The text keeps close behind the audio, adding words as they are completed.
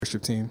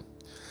Worship team.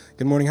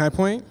 Good morning, High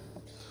Point.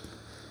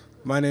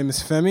 My name is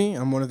Femi.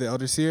 I'm one of the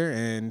elders here,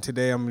 and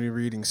today I'm going to be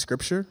reading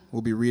scripture.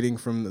 We'll be reading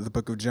from the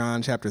book of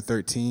John, chapter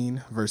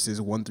 13, verses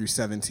 1 through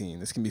 17.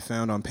 This can be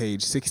found on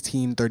page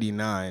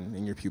 1639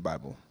 in your Pew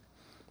Bible.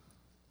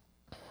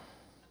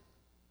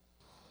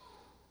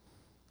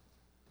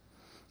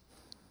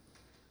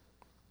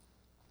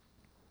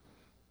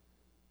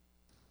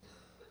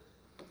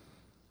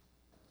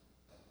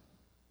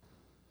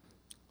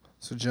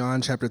 So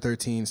John chapter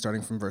 13,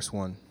 starting from verse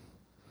 1.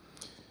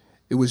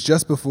 It was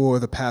just before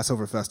the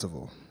Passover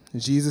festival.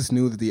 Jesus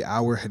knew that the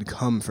hour had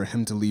come for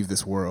him to leave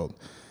this world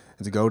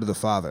and to go to the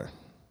Father.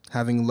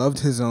 Having loved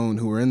his own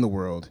who were in the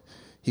world,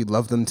 he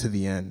loved them to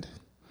the end.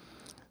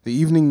 The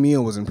evening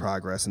meal was in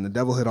progress, and the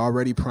devil had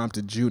already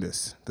prompted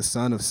Judas, the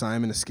son of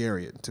Simon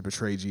Iscariot, to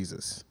betray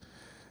Jesus.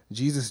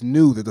 Jesus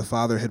knew that the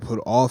Father had put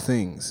all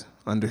things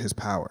under his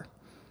power,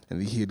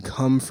 and that he had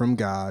come from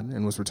God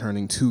and was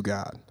returning to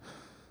God.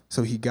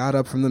 So he got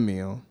up from the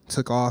meal,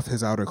 took off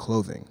his outer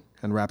clothing,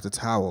 and wrapped a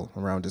towel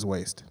around his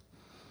waist.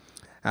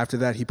 After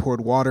that, he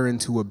poured water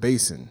into a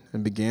basin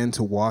and began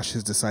to wash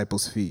his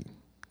disciples' feet,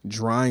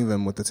 drying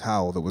them with the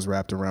towel that was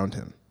wrapped around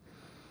him.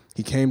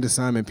 He came to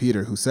Simon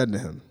Peter, who said to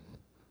him,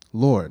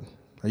 "Lord,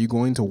 are you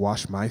going to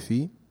wash my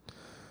feet?"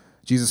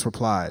 Jesus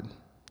replied,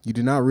 "You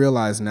do not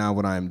realize now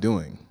what I am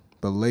doing,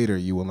 but later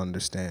you will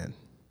understand."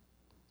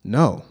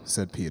 "No,"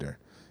 said Peter,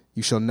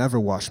 "you shall never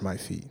wash my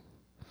feet."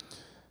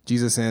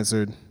 Jesus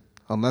answered,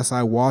 "Unless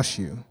I wash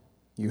you,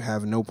 you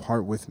have no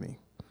part with me."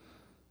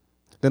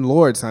 "Then,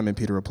 Lord," Simon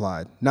Peter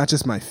replied, "not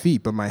just my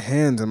feet, but my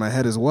hands and my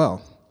head as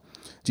well."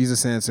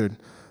 Jesus answered,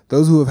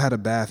 "Those who have had a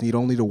bath need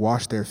only to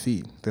wash their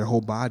feet. Their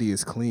whole body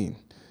is clean.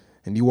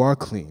 And you are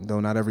clean, though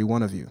not every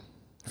one of you."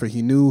 For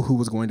he knew who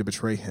was going to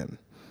betray him,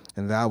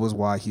 and that was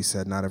why he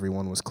said not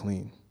everyone was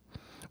clean.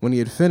 When he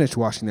had finished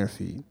washing their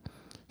feet,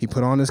 he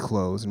put on his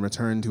clothes and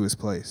returned to his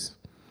place.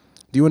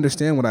 "Do you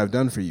understand what I have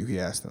done for you?" he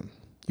asked them.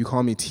 "You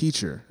call me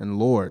teacher and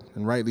Lord,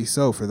 and rightly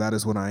so, for that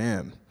is what I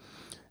am.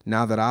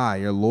 Now that I,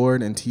 your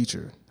Lord and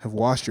teacher, have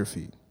washed your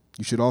feet,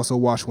 you should also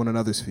wash one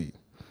another's feet.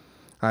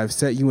 I have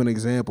set you an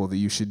example that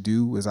you should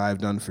do as I have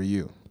done for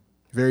you.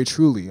 Very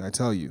truly, I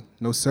tell you,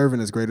 no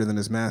servant is greater than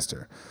his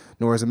master,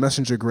 nor is a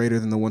messenger greater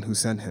than the one who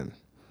sent him.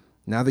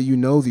 Now that you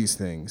know these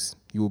things,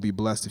 you will be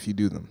blessed if you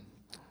do them."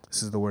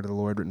 This is the word of the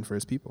Lord written for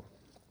his people.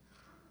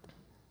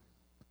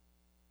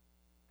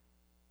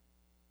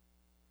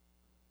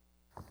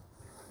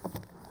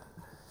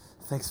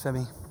 Thanks,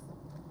 Femi.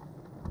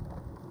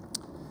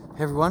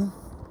 Hey, everyone.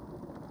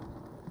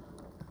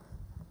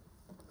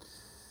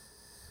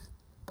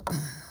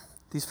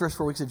 These first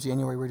 4 weeks of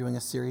January, we're doing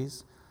a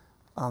series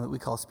that we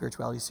call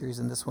Spirituality Series,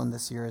 and this one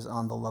this year is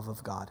on the love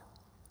of God.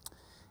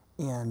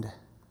 And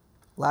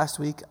last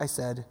week, I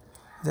said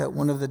that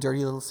one of the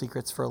dirty little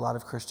secrets for a lot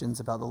of Christians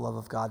about the love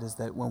of God is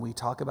that when we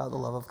talk about the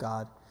love of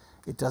God,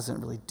 it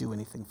doesn't really do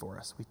anything for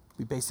us.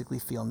 We basically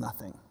feel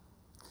nothing.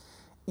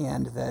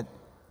 And that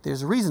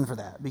there's a reason for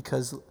that,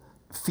 because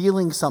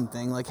feeling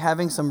something, like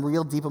having some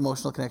real deep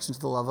emotional connection to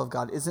the love of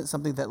God, isn't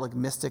something that like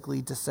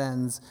mystically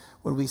descends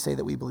when we say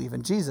that we believe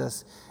in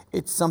Jesus.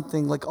 It's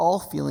something like all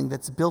feeling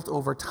that's built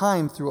over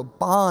time through a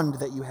bond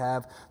that you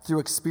have, through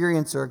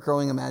experience or a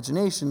growing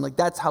imagination. Like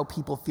that's how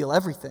people feel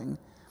everything.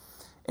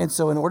 And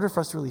so in order for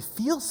us to really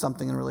feel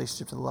something in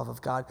relationship to the love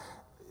of God,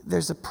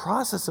 there's a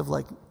process of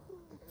like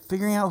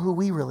figuring out who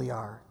we really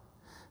are,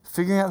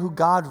 figuring out who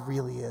God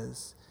really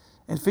is,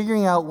 and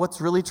figuring out what's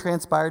really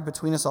transpired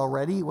between us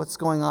already, what's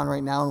going on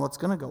right now, and what's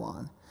going to go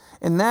on.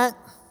 In that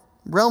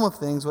realm of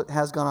things, what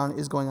has gone on,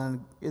 is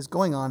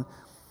going on,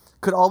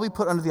 could all be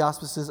put under the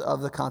auspices of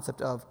the concept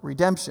of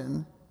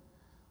redemption,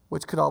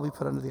 which could all be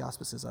put under the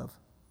auspices of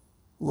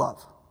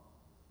love.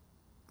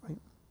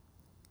 Right?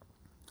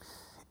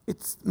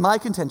 It's my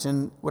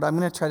contention, what I'm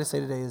going to try to say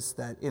today is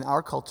that in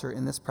our culture,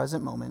 in this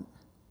present moment,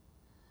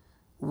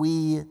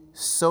 we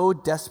so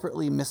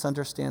desperately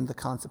misunderstand the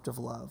concept of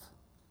love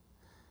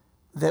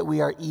that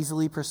we are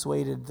easily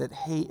persuaded that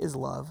hate is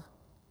love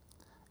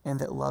and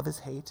that love is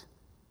hate.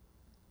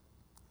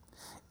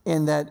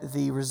 And that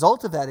the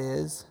result of that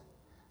is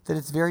that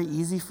it's very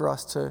easy for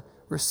us to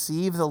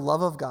receive the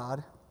love of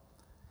God,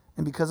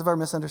 and because of our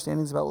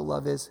misunderstandings about what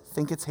love is,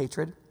 think it's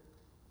hatred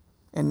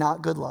and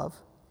not good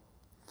love.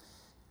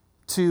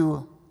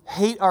 To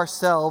hate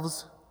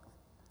ourselves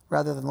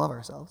rather than love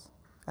ourselves,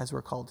 as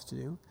we're called to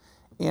do,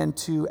 and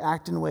to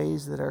act in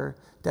ways that are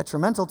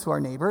detrimental to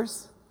our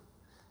neighbors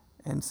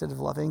instead of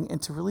loving, and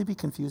to really be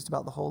confused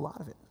about the whole lot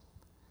of it.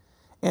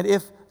 And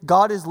if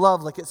God is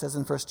love, like it says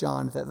in 1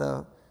 John,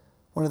 that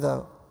one of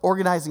the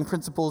organizing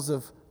principles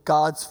of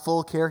God's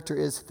full character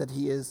is that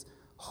he is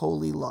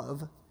holy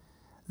love,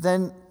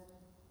 then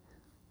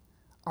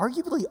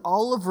arguably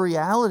all of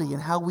reality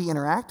and how we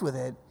interact with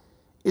it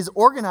is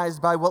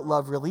organized by what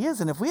love really is.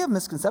 And if we have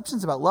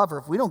misconceptions about love, or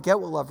if we don't get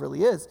what love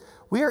really is,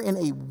 we are in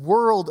a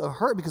world of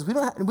hurt because we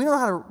don't know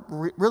how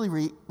to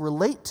really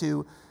relate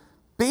to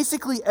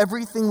basically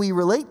everything we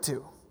relate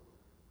to,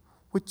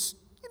 which,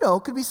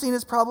 could be seen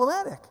as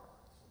problematic.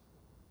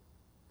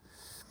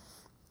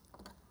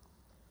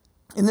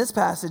 in this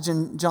passage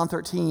in John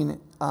 13,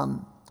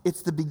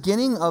 it's the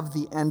beginning of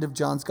the end of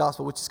John's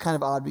gospel, which is kind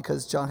of odd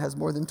because John has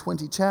more than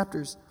 20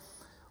 chapters.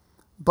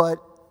 But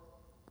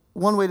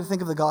one way to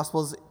think of the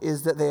Gospels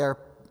is that they are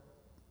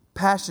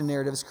passion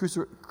narratives,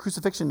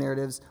 crucifixion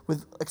narratives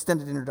with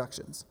extended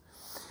introductions.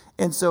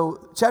 And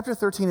so chapter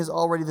 13 is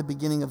already the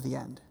beginning of the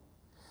end.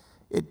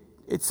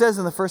 It says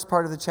in the first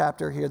part of the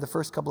chapter here, the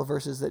first couple of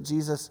verses, that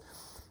Jesus,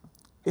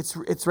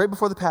 it's right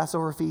before the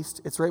Passover feast.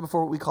 It's right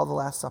before what we call the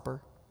Last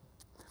Supper.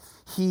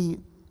 He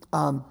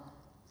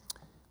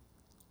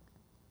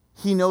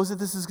knows that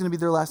this is going to be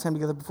their last time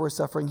together before his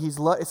suffering.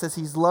 It says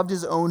he's loved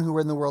his own who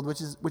were in the world,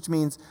 which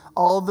means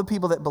all of the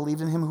people that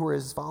believed in him who were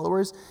his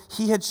followers.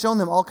 He had shown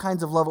them all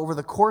kinds of love over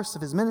the course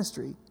of his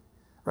ministry,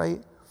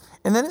 right?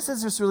 And then it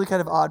says this really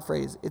kind of odd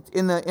phrase.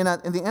 In the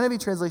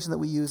NIV translation that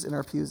we use in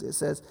our pews, it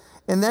says,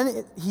 and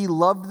then he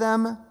loved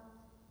them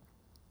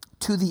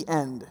to the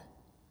end,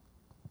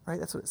 right?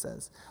 That's what it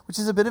says, which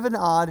is a bit of an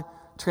odd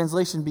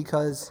translation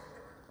because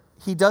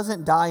he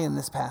doesn't die in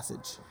this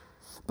passage.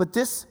 But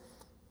this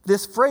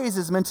phrase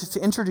is meant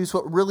to introduce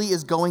what really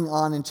is going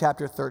on in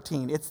chapter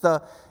 13. It's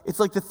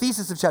like the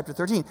thesis of chapter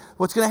 13.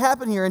 What's going to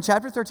happen here in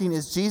chapter 13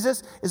 is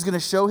Jesus is going to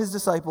show his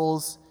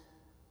disciples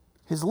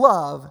his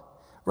love,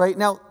 right?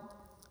 Now,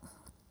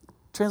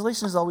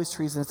 translation is always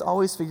treason. It's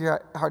always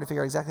hard to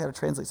figure out exactly how to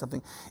translate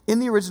something. In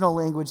the original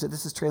language that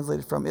this is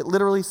translated from, it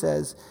literally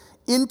says,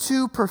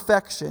 into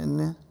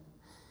perfection,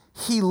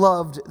 he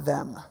loved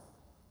them.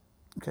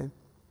 Okay?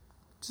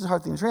 Which is a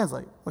hard thing to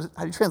translate.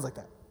 How do you translate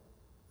that?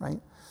 Right?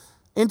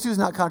 Into is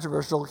not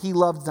controversial. He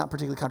loved is not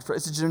particularly controversial.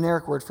 It's a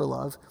generic word for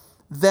love.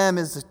 Them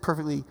is a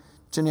perfectly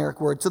generic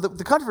word. So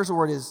the controversial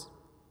word is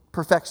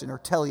perfection or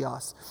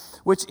teleos,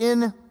 which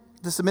in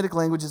the Semitic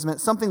languages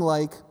meant something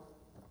like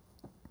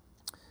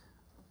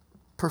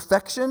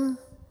perfection,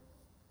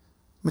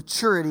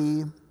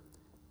 maturity,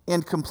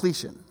 and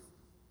completion.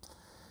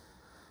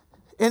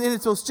 And in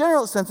its most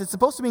general sense, it's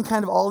supposed to mean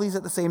kind of all these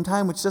at the same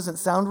time, which doesn't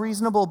sound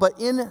reasonable. But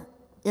in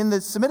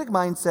the Semitic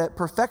mindset,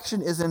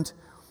 perfection isn't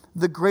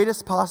the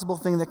greatest possible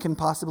thing that can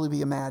possibly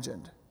be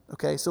imagined.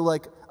 Okay, so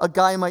like a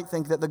guy might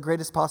think that the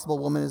greatest possible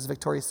woman is a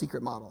Victoria's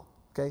Secret model.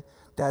 Okay,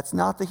 that's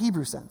not the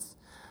Hebrew sense.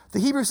 The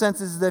Hebrew sense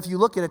is that if you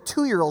look at a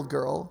 2-year-old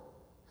girl,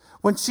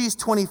 when she's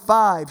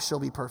 25, she'll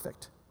be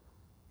perfect.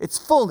 It's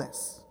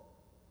fullness,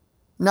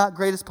 not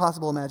greatest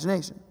possible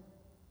imagination,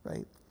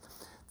 right?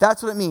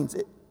 That's what it means.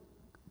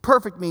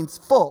 Perfect means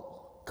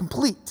full,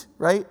 complete,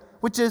 right?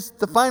 Which is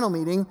the final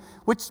meaning,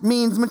 which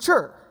means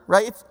mature,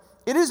 right?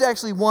 It is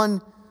actually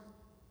one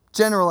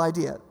general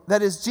idea.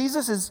 That is,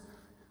 it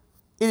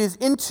is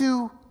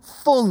into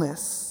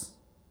fullness.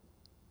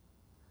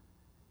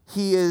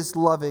 He is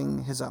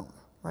loving his own,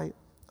 right?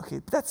 Okay,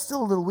 but that's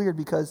still a little weird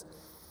because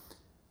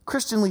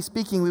Christianly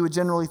speaking, we would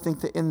generally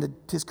think that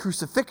his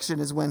crucifixion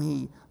is when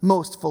he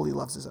most fully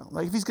loves his own.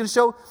 Like if he's going to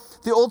show,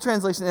 the old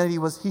translation entity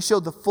was he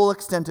showed the full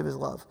extent of his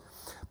love.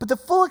 But the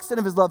full extent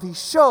of his love he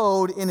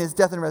showed in his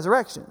death and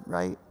resurrection,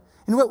 right?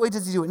 In what way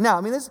does he do it now?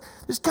 I mean, there's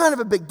kind of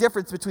a big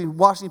difference between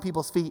washing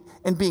people's feet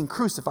and being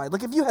crucified.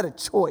 Like if you had a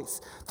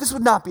choice, this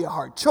would not be a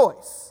hard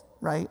choice,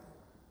 right?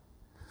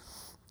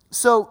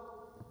 So,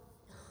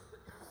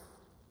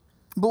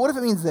 but what if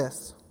it means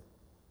this?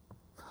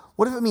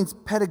 What if it means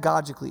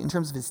pedagogically, in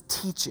terms of his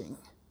teaching?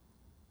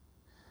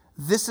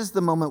 This is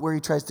the moment where he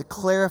tries to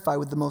clarify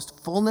with the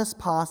most fullness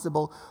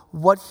possible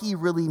what he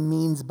really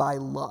means by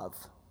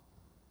love.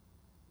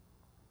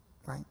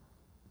 Right?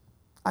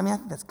 I mean, I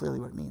think that's clearly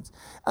what it means.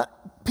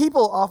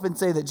 People often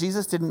say that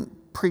Jesus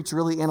didn't preach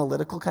really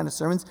analytical kind of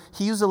sermons.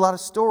 He used a lot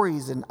of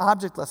stories and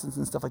object lessons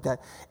and stuff like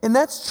that. And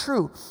that's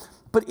true.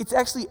 But it's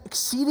actually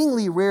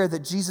exceedingly rare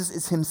that Jesus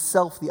is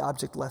himself the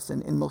object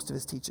lesson in most of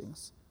his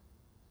teachings.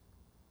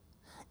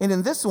 And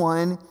in this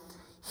one,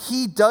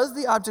 he does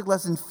the object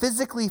lesson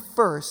physically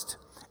first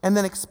and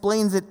then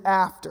explains it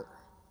after.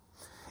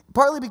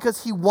 Partly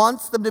because he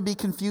wants them to be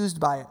confused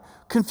by it.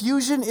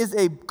 Confusion is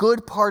a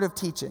good part of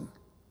teaching.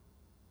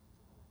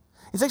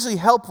 It's actually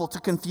helpful to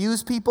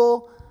confuse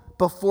people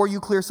before you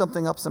clear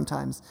something up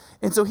sometimes.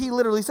 And so he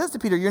literally says to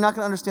Peter, you're not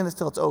going to understand this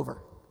till it's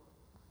over.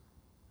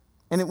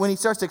 And when he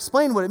starts to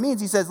explain what it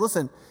means, he says,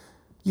 listen,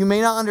 you may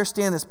not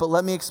understand this, but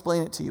let me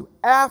explain it to you.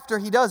 After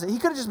he does it, he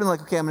could have just been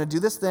like, okay, I'm going to do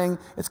this thing.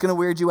 It's going to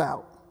weird you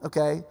out,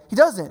 okay? He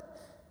doesn't.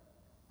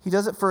 He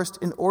does it first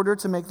in order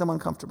to make them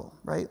uncomfortable,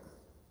 right?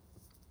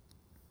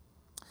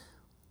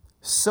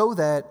 So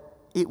that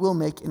it will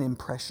make an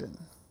impression.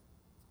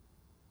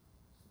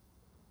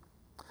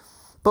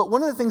 But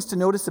one of the things to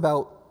notice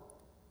about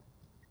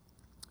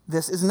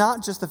this is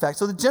not just the fact.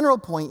 So the general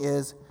point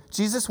is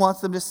Jesus wants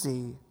them to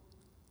see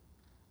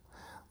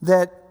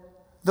that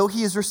though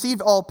he has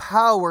received all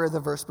power, the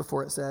verse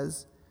before it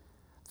says,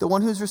 the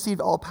one who's received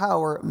all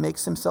power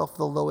makes himself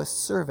the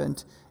lowest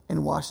servant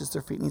and washes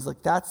their feet. And he's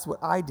like, that's what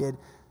I did.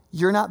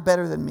 You're not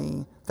better than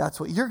me. That's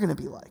what you're going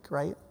to be like,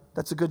 right?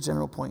 That's a good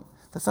general point.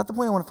 That's not the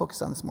point I want to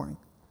focus on this morning.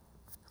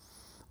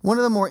 One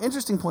of the more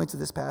interesting points of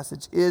this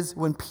passage is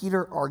when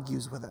Peter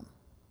argues with him,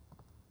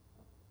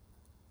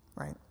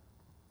 right?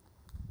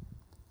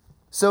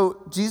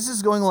 So Jesus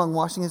is going along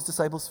washing his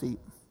disciples' feet.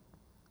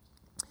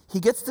 He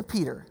gets to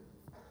Peter,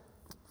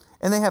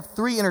 and they have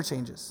 3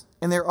 interchanges.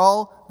 And they're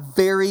all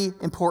very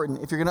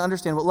important if you're going to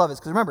understand what love is.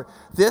 Because remember,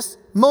 this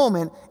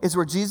moment is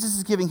where Jesus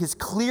is giving his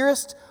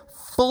clearest,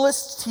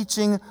 fullest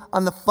teaching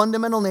on the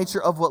fundamental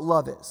nature of what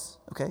love is.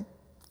 Okay?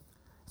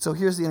 So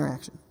here's the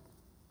interaction.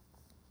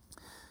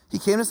 He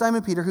came to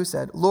Simon Peter, who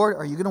said, "Lord,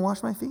 are you going to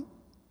wash my feet?"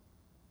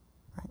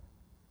 Right?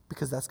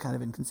 Because that's kind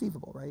of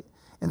inconceivable, right?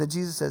 And then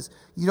Jesus says,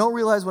 "You don't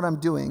realize what I'm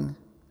doing,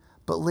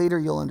 but later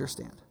you'll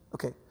understand."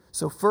 Okay,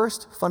 so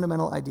first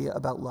fundamental idea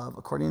about love,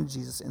 according to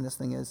Jesus in this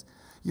thing is,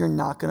 you're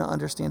not going to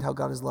understand how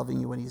God is loving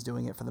you when he's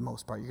doing it for the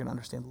most part. You're going to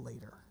understand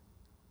later.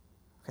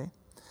 Okay?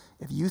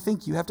 If you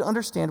think you have to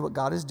understand what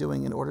God is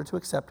doing in order to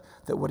accept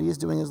that what he is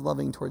doing is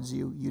loving towards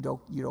you, you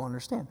don't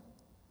understand.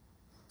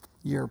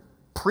 You're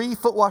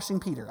pre-foot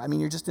washing Peter. I mean,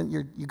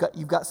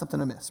 you've got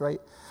something amiss,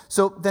 right?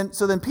 So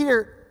then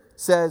Peter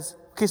says,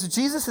 okay, so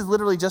Jesus has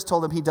literally just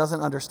told him he doesn't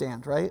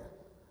understand, right?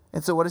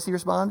 And so what does he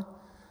respond?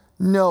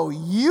 "No,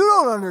 you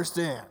don't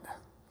understand."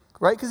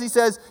 Right? Because he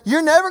says,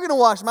 "You're never going to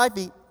wash my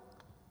feet."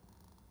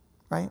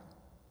 Right?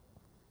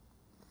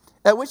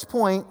 At which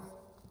point,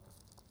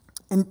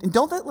 and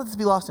don't let this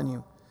be lost on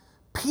you,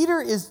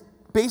 Peter is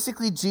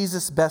basically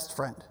Jesus' best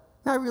friend.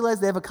 Now I realize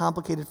they have a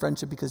complicated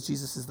friendship because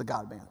Jesus is the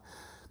God-man.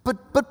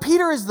 But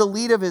Peter is the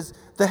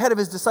head of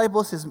his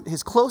disciples,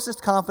 his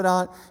closest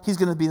confidant. He's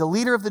going to be the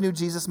leader of the new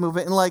Jesus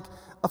movement. In like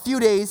a few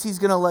days, he's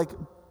going to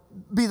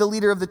be the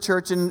leader of the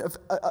church, and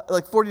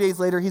 40 days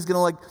later, he's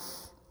going to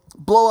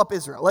blow up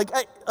Israel.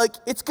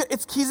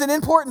 He's an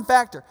important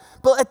factor.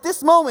 But at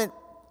this moment,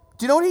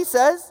 do you know what he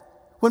says?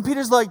 When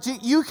Peter's like,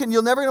 you're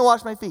never going to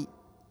wash my feet.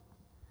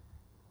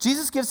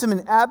 Jesus gives him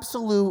an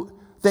absolute,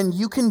 then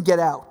you can get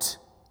out.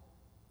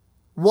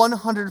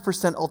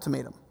 100%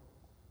 ultimatum.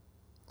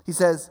 He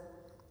says,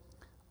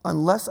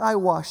 "Unless I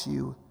wash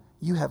you,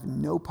 you have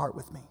no part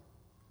with me."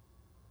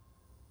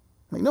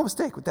 Make no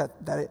mistake what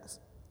that is.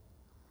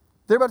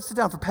 They're about to sit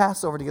down for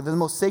Passover together, the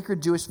most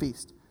sacred Jewish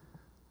feast.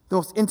 The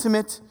most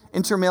intimate,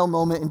 intermale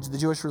moment in the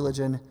Jewish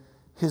religion.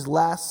 His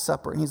last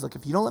supper. And he's like,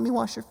 "If you don't let me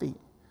wash your feet,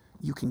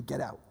 you can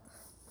get out."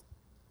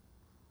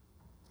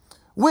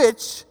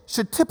 Which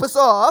should tip us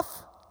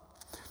off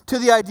to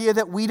the idea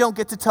that we don't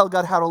get to tell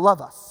God how to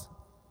love us.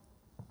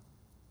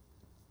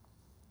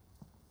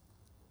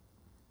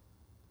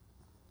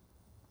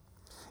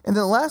 And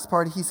then the last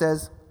part, he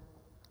says,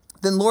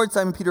 "Then Lord,"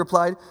 Simon Peter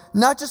replied,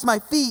 "not just my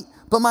feet,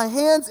 but my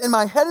hands and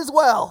my head as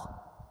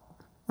well."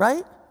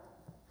 Right?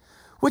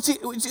 Which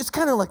is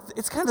kind of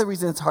the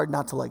reason it's hard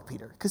not to like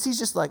Peter. Because he's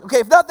just like,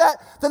 okay, if not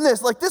that, then this.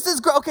 This is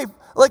great. Okay,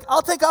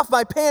 I'll take off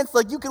my pants.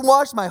 You can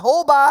wash my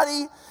whole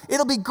body.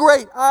 It'll be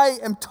great. I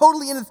am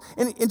totally in it.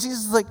 And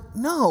Jesus is like,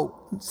 "No,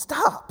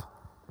 stop.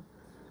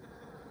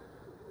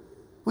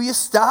 Will you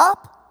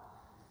stop?"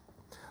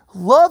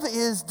 Love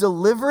is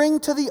delivering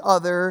to the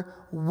other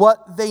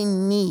what they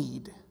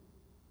need.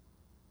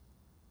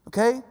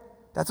 Okay?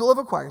 That's what love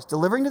requires.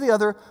 Delivering to the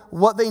other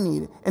what they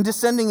need. And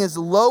descending as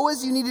low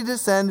as you need to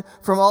descend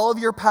from all of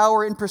your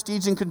power and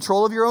prestige and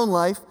control of your own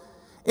life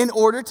in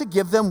order to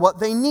give them what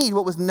they need.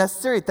 What was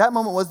necessary at that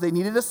moment was they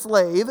needed a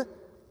slave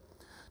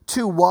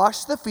to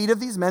wash the feet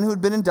of these men who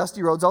had been in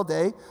dusty roads all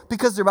day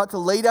because they're about to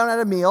lay down at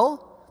a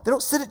meal. They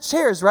don't sit at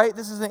chairs, right?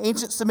 This is an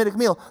ancient Semitic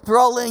meal. They're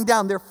all laying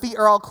down. Their feet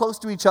are all close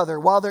to each other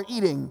while they're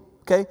eating.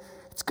 Okay?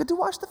 It's good to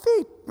wash the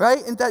feet,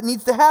 right? And that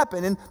needs to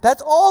happen. And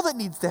that's all that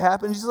needs to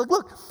happen. And she's like,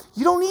 look,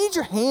 you don't need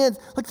your hands.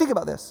 Think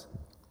about this.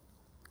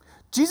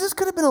 Jesus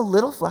could have been a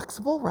little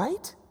flexible,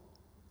 right?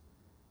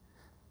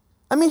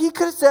 I mean, he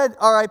could have said,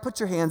 all right, put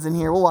your hands in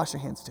here. We'll wash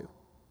your hands too.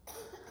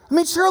 I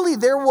mean, surely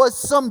there was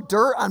some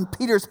dirt on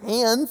Peter's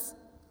hands.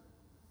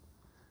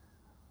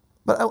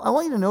 But I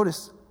want you to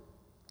notice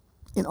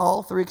in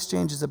all 3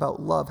 exchanges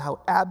about love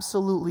how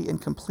absolutely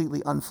and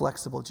completely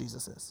unflexible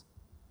Jesus is.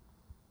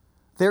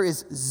 There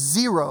is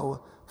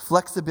 0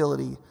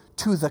 flexibility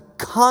to the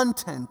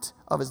content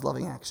of his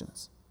loving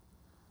actions.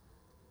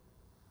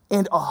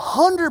 And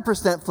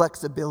 100%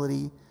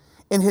 flexibility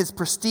in his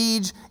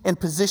prestige and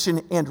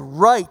position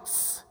and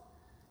rights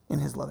in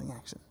his loving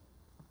action.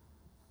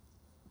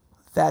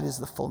 That is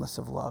the fullness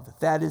of love.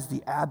 That is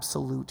the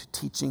absolute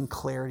teaching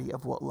clarity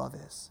of what love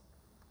is.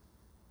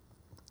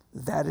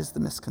 That is the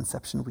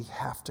misconception we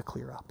have to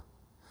clear up.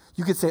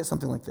 You could say it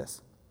something like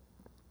this.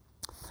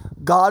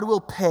 God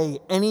will pay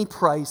any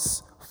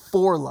price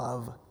for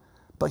love,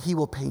 but he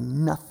will pay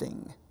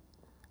nothing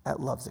at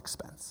love's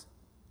expense.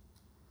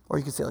 Or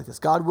you could say it like this.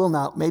 God will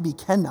not, maybe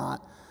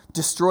cannot,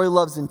 destroy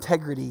love's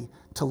integrity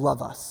to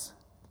love us.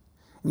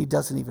 And he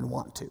doesn't even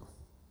want to.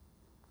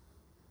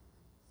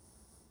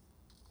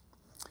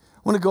 I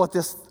want to go at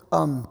this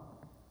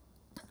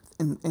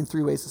in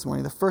 3 ways this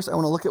morning. The first, I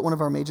want to look at one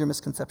of our major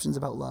misconceptions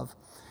about love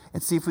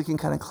and see if we can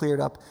kind of clear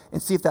it up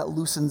and see if that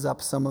loosens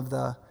up some of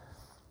the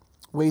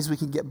ways we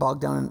can get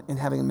bogged down in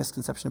having a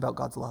misconception about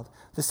God's love.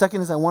 The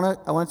second is I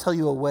want to tell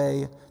you a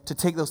way to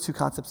take those 2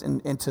 concepts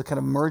and to kind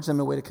of merge them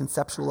in a way to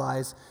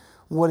conceptualize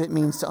what it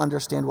means to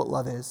understand what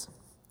love is.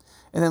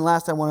 And then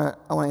last, I want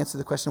to answer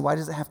the question, why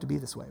does it have to be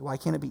this way? Why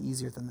can't it be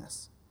easier than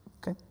this?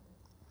 Okay?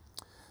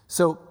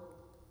 So,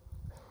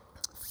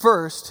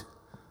 first,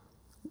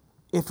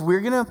 if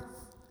we're going to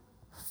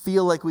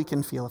feel like we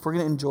can feel, if we're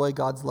going to enjoy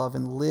God's love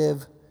and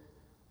live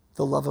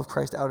the love of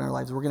Christ out in our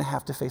lives, we're going to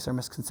have to face our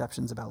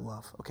misconceptions about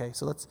love. Okay?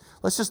 So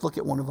let's just look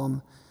at one of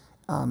them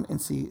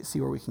and see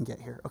where we can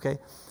get here. Okay?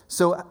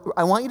 So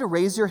I want you to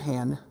raise your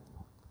hand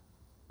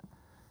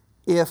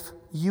if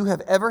you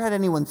have ever had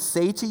anyone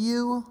say to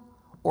you,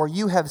 or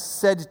you have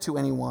said to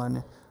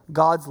anyone,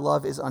 God's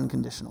love is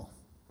unconditional.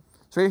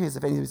 So raise your hands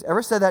if anybody's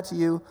ever said that to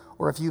you,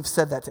 or if you've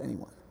said that to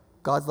anyone.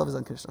 God's love is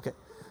unconditional. Okay.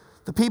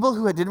 The people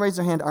who didn't raise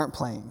their hand aren't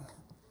playing.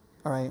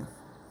 All right?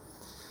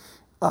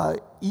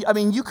 I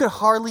mean, you could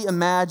hardly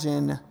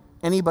imagine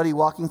anybody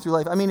walking through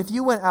life. I mean, if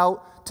you went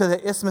out to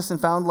the isthmus and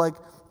found like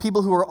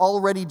people who are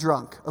already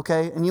drunk,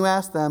 okay, and you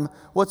asked them,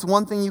 what's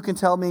one thing you can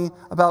tell me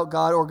about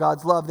God or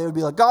God's love? They would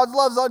be like, God's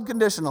love is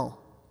unconditional.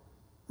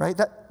 Right?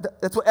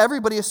 That's what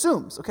everybody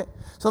assumes. Okay.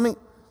 So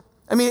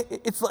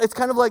it's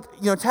kind of like,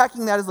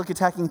 attacking that is like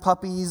attacking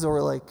puppies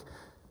or like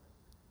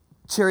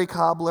Cherry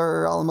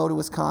Cobbler, Alamoda,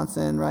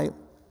 Wisconsin, right?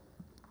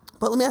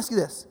 But let me ask you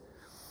this.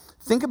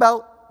 Think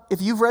about,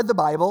 if you've read the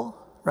Bible,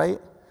 right?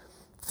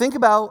 Think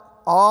about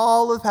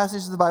all of the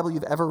passages of the Bible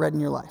you've ever read in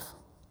your life.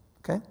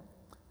 Okay?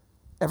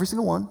 Every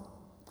single one.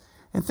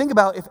 And think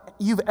about if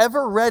you've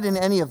ever read in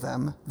any of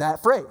them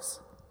that phrase.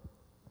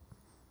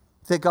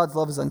 That God's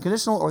love is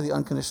unconditional, or the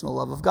unconditional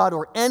love of God,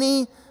 or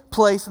any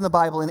place in the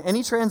Bible, in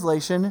any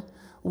translation,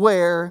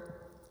 where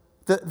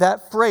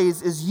that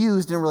phrase is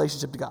used in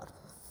relationship to God.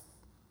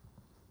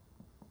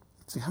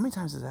 See, how many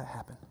times does that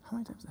happen? How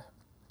many times does that happen?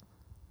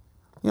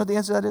 You know what the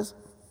answer to that is?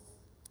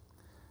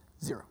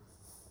 0.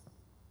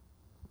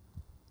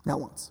 Not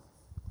once.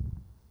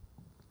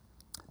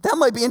 That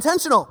might be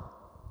intentional.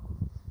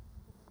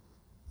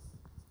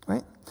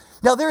 Right?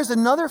 Now, there is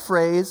another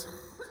phrase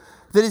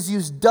that is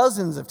used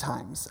dozens of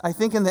times. I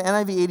think in the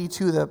NIV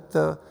 82,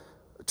 the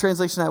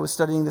translation I was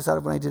studying this out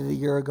of when I did it a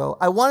year ago,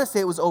 I want to say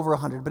it was over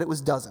 100, but it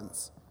was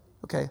dozens.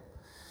 Okay?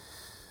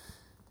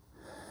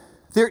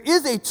 There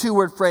is a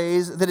 2-word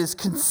phrase that is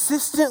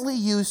consistently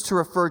used to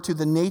refer to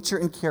the nature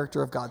and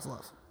character of God's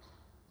love.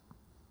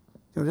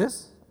 You know what it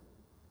is?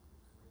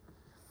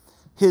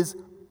 His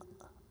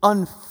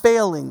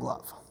unfailing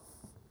love.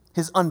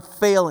 His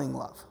unfailing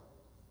love.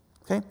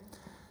 Okay?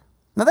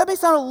 Now that may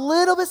sound a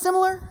little bit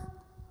similar.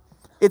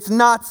 It's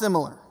not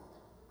similar,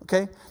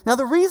 okay? Now,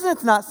 the reason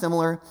it's not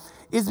similar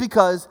is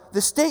because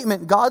the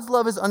statement, God's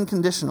love is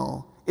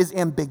unconditional, is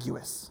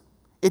ambiguous.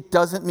 It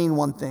doesn't mean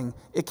one thing.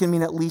 It can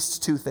mean at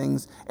least 2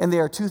 things, and they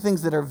are 2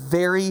 things that are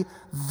very,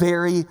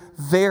 very,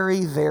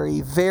 very, very,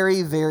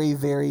 very, very,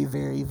 very,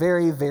 very,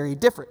 very, very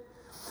different.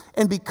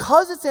 And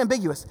because it's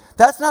ambiguous,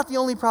 that's not the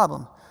only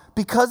problem.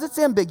 Because it's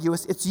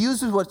ambiguous, it's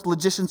used with what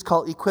logicians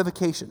call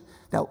equivocation.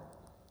 Now,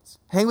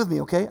 hang with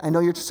me, okay? I know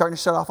you're starting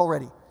to shut off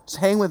already. Just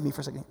hang with me for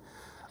a second.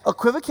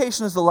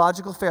 Equivocation is the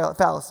logical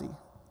fallacy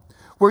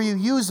where you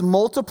use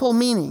multiple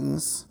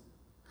meanings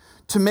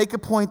to make a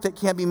point that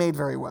can't be made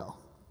very well,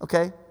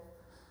 okay?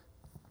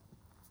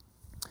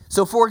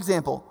 So, for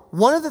example,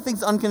 one of the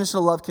things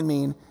unconditional love can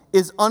mean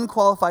is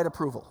unqualified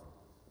approval,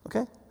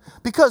 okay?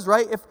 Because,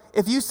 right,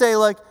 if you say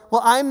like,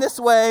 well, I'm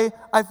this way,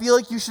 I feel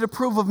like you should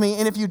approve of me,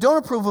 and if you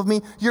don't approve of me,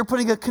 you're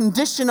putting a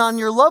condition on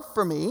your love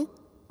for me,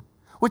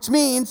 which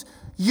means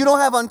you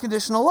don't have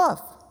unconditional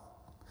love.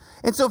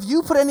 And so if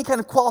you put any kind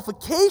of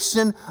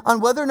qualification on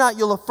whether or not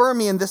you'll affirm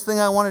me in this thing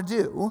I want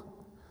to do,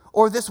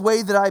 or this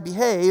way that I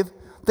behave,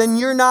 then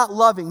you're not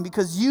loving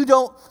because you're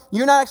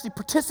not actually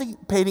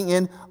participating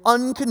in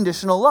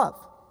unconditional love,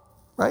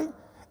 right?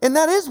 And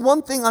that is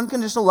one thing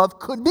unconditional love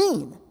could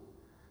mean,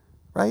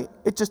 right?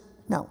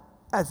 Now,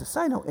 as a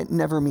side note, it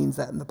never means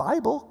that in the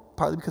Bible,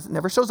 partly because it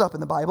never shows up in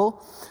the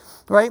Bible,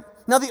 right?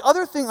 Now, the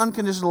other thing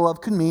unconditional love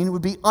could mean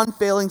would be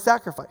unfailing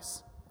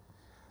sacrifice.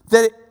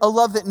 A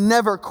love that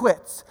never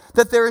quits.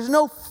 That there is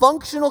no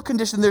functional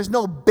condition, there's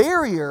no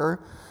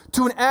barrier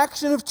to an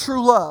action of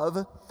true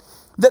love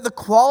that the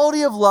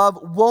quality of love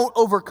won't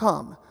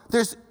overcome.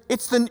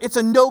 It's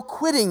a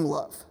no-quitting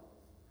love.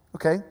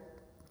 Okay?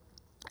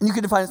 And you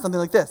can define it something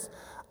like this.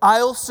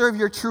 I'll serve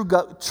your true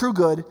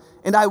good,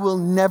 and I will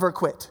never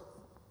quit.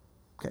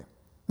 Okay.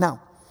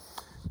 Now,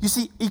 you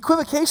see,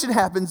 equivocation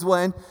happens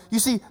when,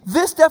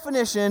 this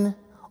definition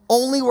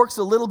only works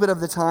a little bit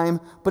of the time,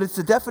 but it's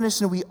the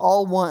definition we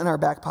all want in our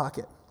back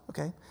pocket,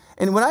 okay?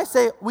 And when I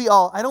say we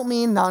all, I don't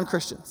mean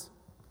non-Christians,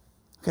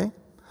 okay?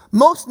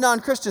 Most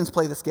non-Christians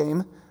play this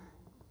game,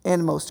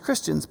 and most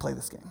Christians play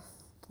this game,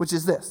 which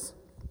is this.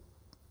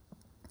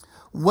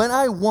 When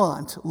I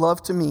want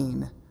love to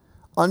mean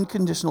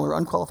unconditional or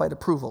unqualified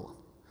approval,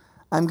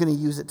 I'm going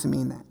to use it to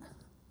mean that.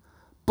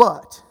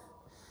 But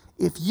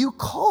if you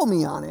call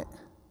me on it,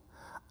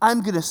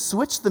 I'm going to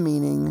switch the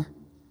meaning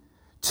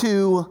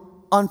to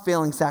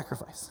unfailing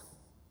sacrifice.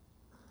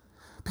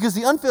 Because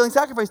the unfailing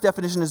sacrifice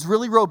definition is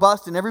really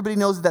robust and everybody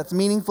knows that that's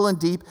meaningful and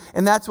deep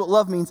and that's what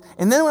love means.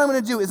 And then what I'm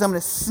going to do is I'm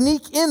going to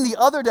sneak in the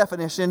other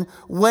definition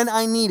when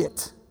I need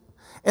it.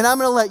 And I'm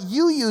going to let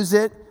you use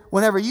it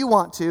whenever you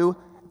want to,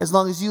 as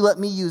long as you let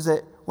me use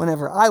it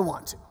whenever I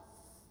want to.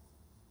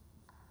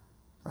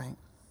 Right?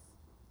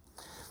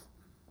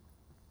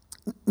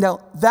 Now,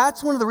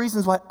 that's one of the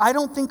reasons why I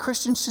don't think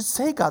Christians should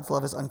say God's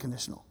love is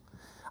unconditional.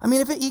 I mean,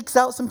 if it ekes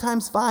out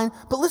sometimes, fine.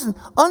 But listen,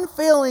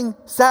 unfailing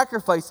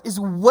sacrifice is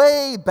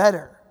way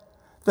better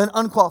than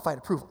unqualified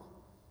approval.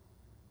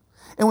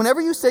 And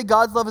whenever you say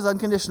God's love is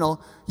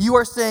unconditional, you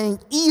are saying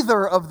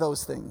either of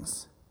those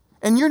things.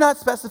 And you're not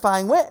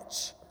specifying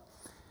which.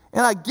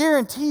 And I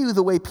guarantee you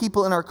the way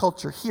people in our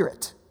culture hear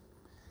it,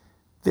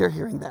 they're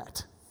hearing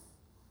that.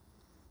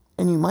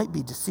 And you might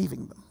be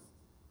deceiving them.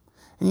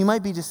 And you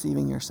might be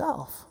deceiving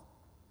yourself,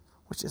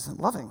 which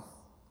isn't loving.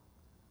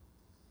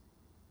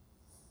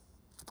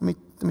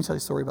 Let me tell you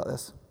a story about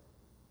this.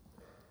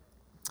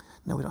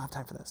 No, we don't have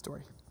time for that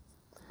story.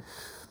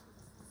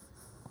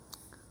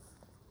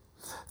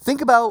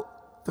 Think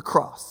about the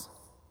cross.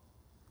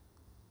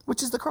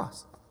 Which is the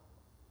cross?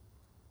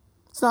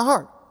 It's not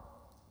hard.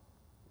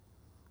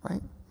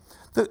 Right?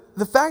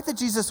 The fact that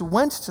Jesus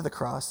went to the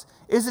cross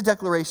is a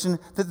declaration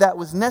that that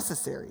was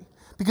necessary.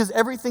 Because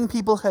everything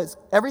that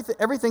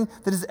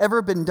has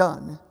ever been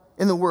done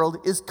in the world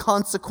is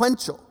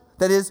consequential.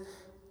 That is,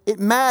 it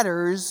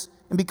matters,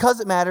 and because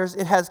it matters,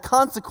 it has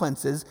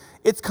consequences.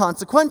 It's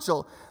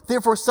consequential.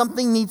 Therefore,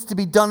 something needs to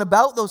be done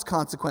about those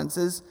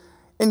consequences,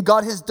 and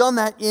God has done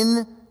that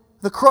in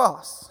the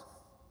cross.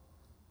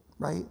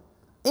 Right?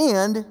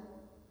 And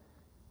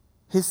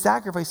his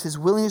sacrifice, his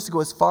willingness to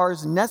go as far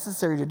as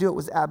necessary to do it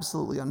was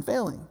absolutely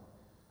unfailing.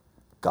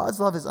 God's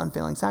love is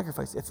unfailing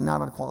sacrifice. It's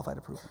not unqualified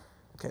approval.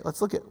 Okay,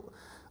 let's look at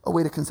a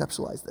way to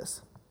conceptualize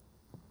this.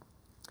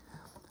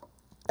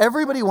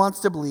 Everybody wants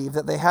to believe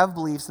that they have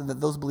beliefs and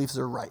that those beliefs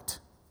are right.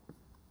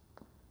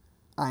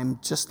 I'm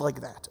just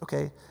like that,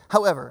 okay?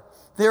 However,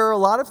 there are a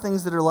lot of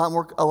things that are a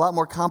lot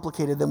more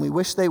complicated than we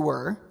wish they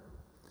were.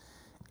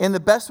 And the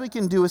best we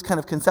can do is kind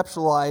of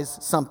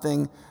conceptualize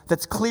something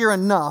that's clear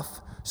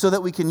enough so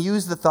that we can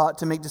use the thought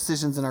to make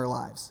decisions in our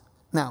lives.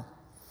 Now,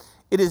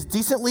 it is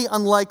decently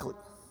unlikely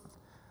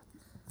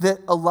that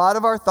a lot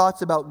of our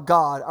thoughts about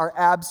God are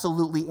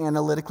absolutely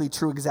analytically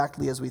true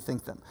exactly as we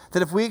think them.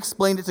 That if we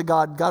explained it to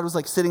God, God was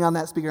like sitting on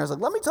that speaker and I was like,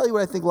 let me tell you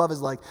what I think love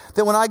is like.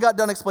 That when I got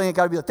done explaining it,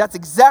 God would be like, that's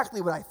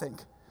exactly what I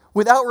think.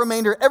 Without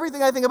remainder,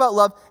 everything I think about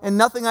love and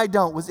nothing I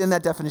don't was in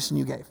that definition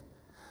you gave.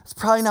 It's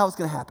probably not what's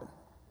going to happen,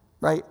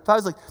 right? If I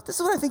was like, this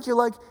is what I think you're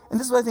like and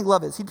this is what I think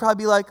love is, he'd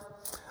probably be like,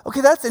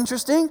 okay, that's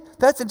interesting.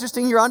 That's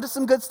interesting. You're onto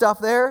some good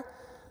stuff there.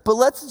 But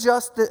let's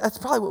adjust, that's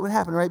probably what would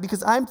happen, right?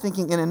 Because I'm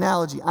thinking an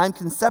analogy. I'm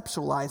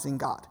conceptualizing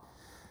God.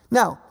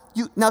 Now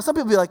some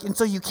people be like, and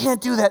so you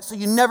can't do that, so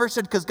you never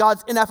should because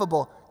God's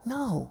ineffable.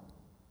 No.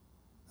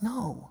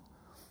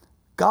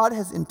 God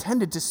has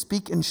intended to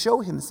speak and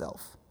show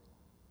himself.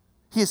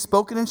 He has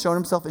spoken and shown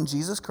himself in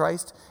Jesus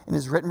Christ, in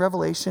his written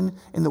revelation,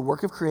 in the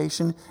work of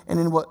creation, and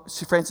in what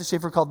Francis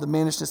Schaeffer called the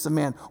mannishness of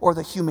man, or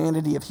the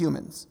humanity of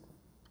humans.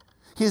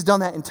 He has done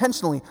that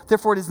intentionally.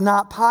 Therefore, it is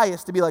not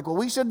pious to be like, well,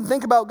 we shouldn't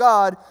think about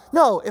God.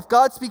 No, if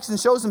God speaks and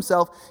shows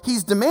himself,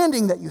 he's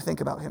demanding that you think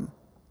about him.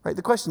 Right?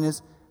 The question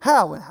is,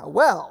 how and how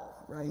well,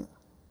 right?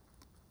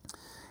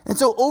 And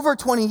so over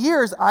 20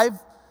 years, I've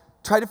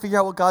tried to figure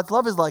out what God's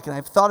love is like, and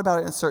I've thought about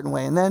it in a certain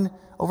way. And then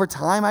over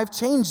time, I've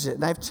changed it,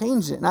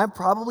 and I've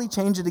probably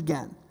changed it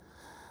again.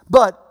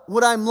 But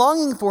what I'm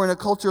longing for in a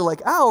culture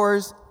like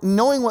ours,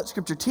 knowing what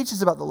Scripture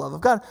teaches about the love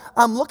of God,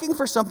 I'm looking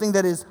for something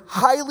that is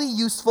highly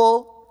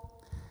useful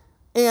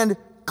and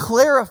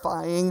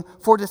clarifying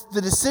for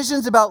the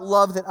decisions about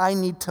love that I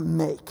need to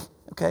make,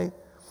 okay?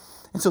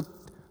 And so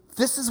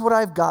this is what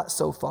I've got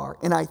so far,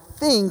 and I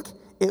think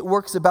it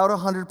works about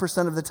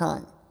 100% of the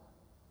time.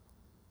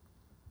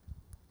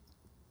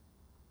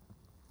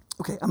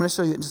 Okay, I'm going to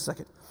show you in just a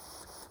second.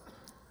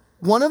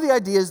 One of the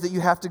ideas that you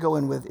have to go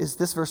in with is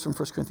this verse from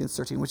 1 Corinthians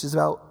 13, which is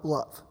about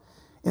love.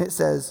 And it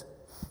says,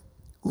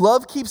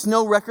 love keeps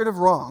no record of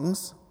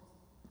wrongs.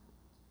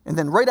 And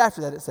then right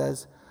after that it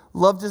says,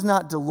 love does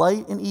not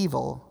delight in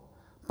evil,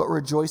 but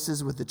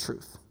rejoices with the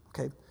truth.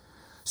 Okay?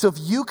 So if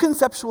you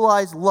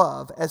conceptualize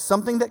love as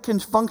something that can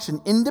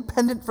function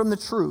independent from the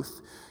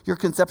truth, you're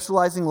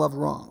conceptualizing love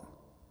wrong.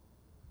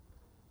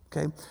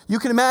 Okay? You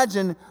can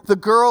imagine the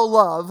girl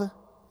love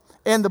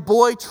and the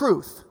boy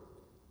truth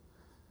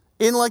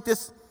in like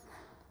this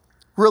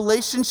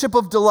relationship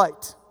of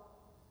delight.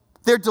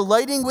 They're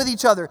delighting with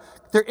each other.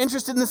 They're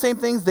interested in the same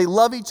things. They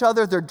love each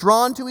other. They're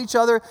drawn to each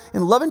other.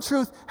 And love and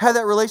truth have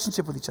that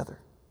relationship with each other.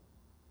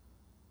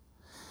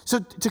 So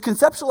to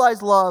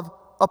conceptualize love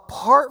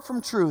apart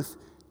from truth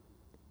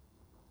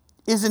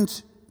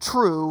isn't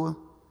true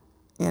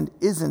and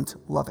isn't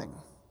loving.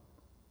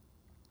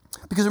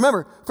 Because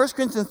remember, 1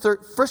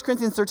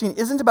 Corinthians 13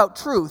 isn't about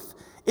truth,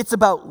 it's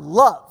about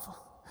love.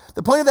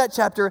 The point of that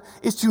chapter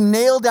is to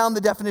nail down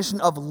the definition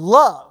of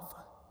love.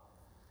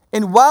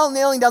 And while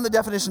nailing down the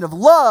definition of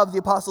love, the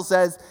apostle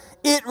says,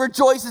 it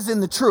rejoices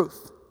in the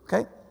truth.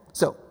 Okay?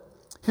 So,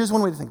 here's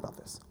one way to think about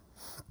this.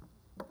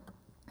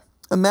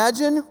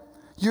 Imagine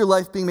your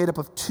life being made up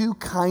of two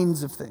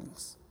kinds of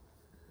things.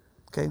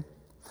 Okay?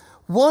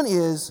 One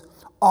is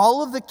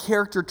all of the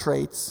character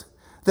traits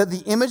that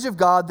the image of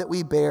God that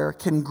we bear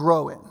can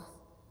grow in.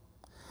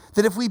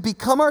 That if we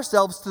become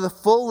ourselves to the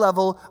full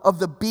level of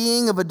the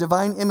being of a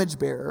divine image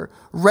bearer,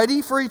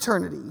 ready for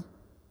eternity,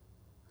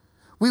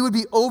 we would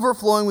be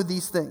overflowing with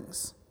these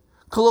things.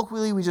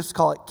 Colloquially, we just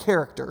call it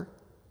character,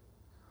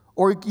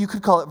 or you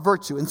could call it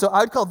virtue. And so I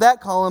would call that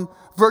column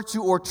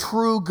virtue or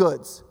true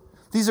goods.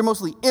 These are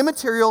mostly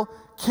immaterial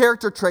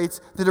character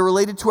traits that are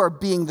related to our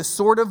being, the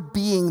sort of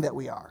being that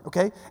we are,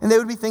 okay? And they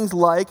would be things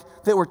like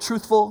that we're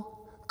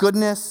truthful,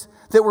 goodness,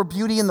 that we're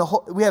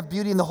we have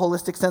beauty in the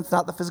holistic sense,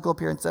 not the physical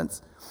appearance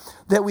sense.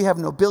 That we have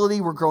nobility,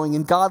 we're growing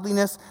in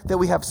godliness, that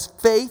we have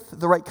faith,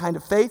 the right kind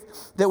of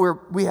faith, that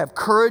we have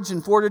courage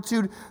and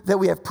fortitude, that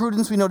we have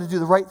prudence, we know to do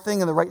the right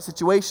thing in the right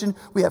situation,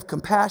 we have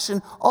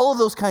compassion, all of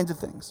those kinds of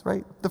things,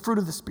 right? The fruit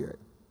of the Spirit.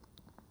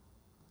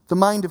 The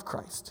mind of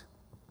Christ.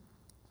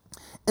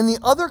 In the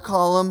other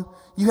column,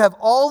 you have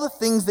all the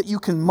things that you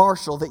can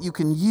marshal, that you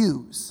can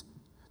use,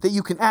 that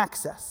you can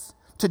access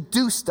to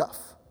do stuff.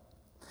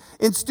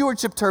 In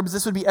stewardship terms,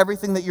 this would be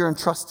everything that you're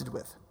entrusted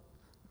with.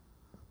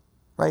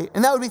 Right?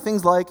 And that would be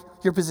things like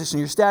your position,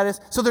 your status.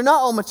 So they're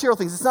not all material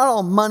things. It's not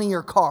all money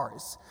or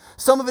cars.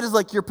 Some of it is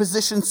like your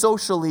position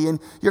socially and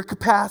your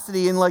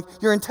capacity and like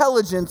your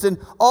intelligence and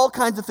all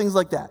kinds of things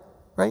like that.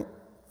 Right?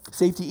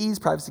 Safety, ease,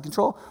 privacy,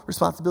 control,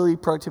 responsibility,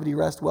 productivity,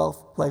 rest,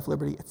 wealth, life,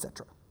 liberty,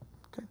 etc.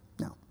 Okay?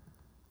 Now,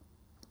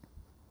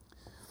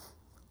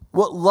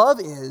 what love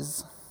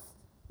is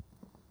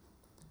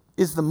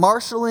the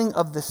marshaling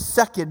of the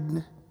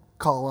second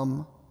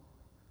column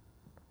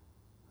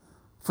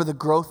for the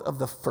growth of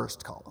the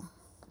first column.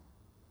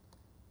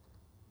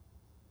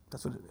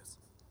 That's what it is.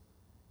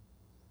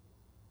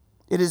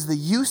 It is the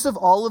use of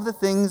all of the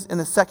things in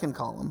the second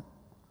column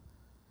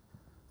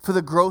for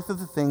the growth of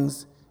the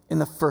things in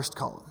the first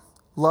column.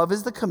 Love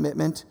is the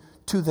commitment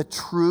to the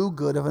true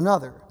good of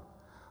another.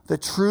 The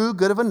true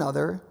good of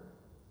another,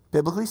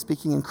 biblically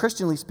speaking and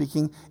Christianly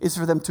speaking, is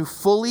for them to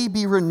fully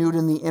be renewed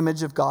in the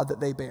image of God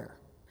that they bear.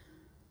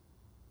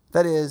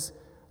 That is,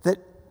 that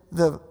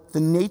the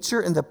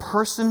nature and the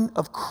person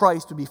of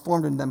Christ would be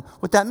formed in them.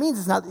 What that means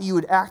is not that you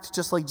would act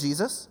just like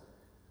Jesus,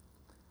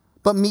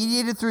 but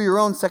mediated through your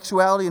own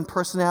sexuality and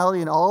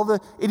personality and all the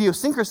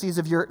idiosyncrasies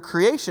of your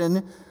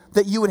creation,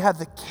 that you would have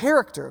the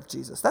character of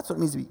Jesus. That's what it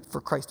means for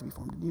Christ to be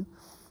formed in you.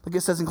 Like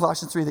it says in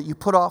Colossians 3, that you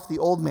put off the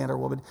old man or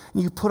woman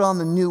and you put on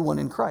the new one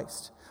in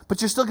Christ.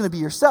 But you're still going to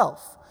be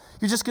yourself.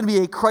 You're just going to be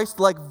a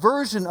Christ-like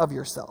version of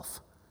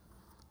yourself.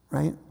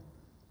 Right?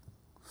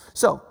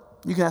 So,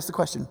 you can ask the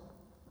question,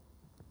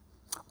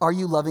 are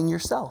you loving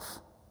yourself?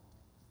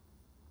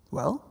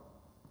 Well,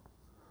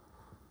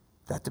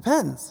 that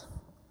depends.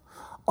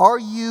 Are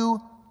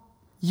you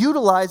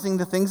utilizing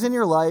the things in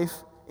your life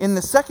in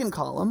the second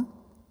column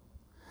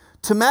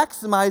to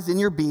maximize in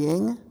your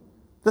being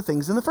the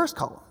things in the first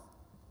column?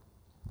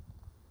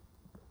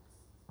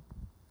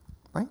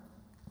 Right?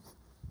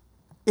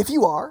 If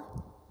you are,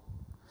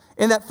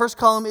 and that first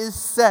column is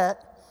set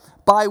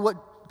by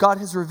what God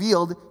has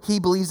revealed He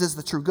believes is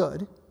the true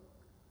good,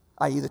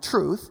 i.e. the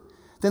truth,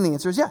 then the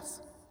answer is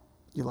yes.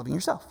 You're loving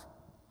yourself.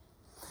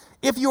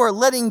 If you are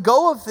letting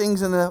go of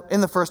things in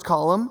the first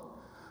column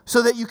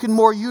so that you can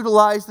more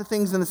utilize the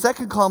things in the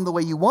second column the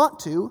way you want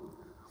to,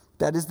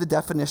 that is the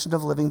definition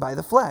of living by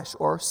the flesh,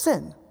 or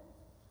sin.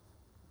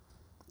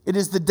 It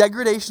is the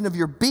degradation of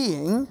your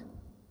being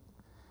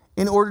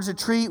in order to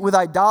treat with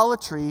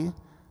idolatry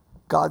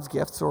God's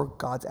gifts or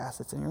God's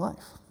assets in your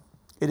life.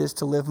 It is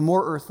to live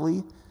more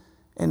earthly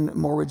and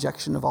more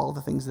rejection of all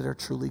the things that are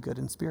truly good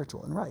and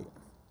spiritual and right.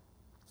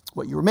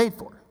 What you were made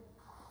for.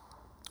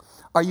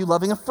 Are you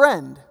loving a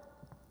friend?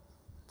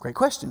 Great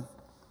question.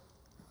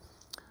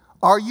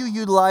 Are you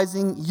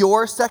utilizing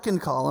your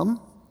second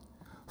column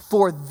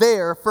for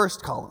their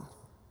first column?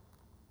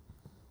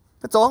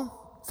 That's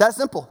all. It's that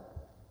simple.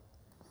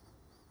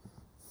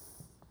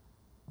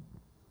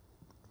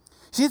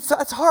 See,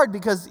 it's hard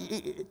because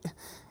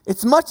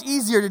it's much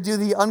easier to do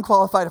the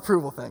unqualified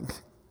approval thing.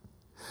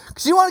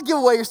 Because you want to give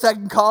away your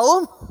second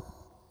column.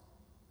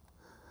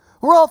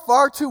 We're all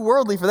far too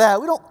worldly for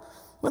that. We don't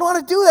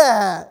want to do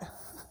that.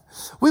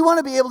 We want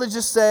to be able to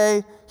just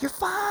say, you're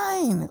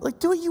fine. Like,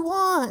 do what you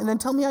want, and then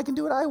tell me I can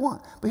do what I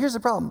want. But here's the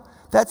problem.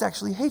 That's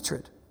actually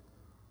hatred.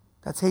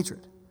 That's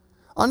hatred.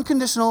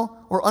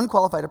 Unconditional or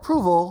unqualified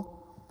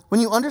approval, when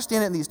you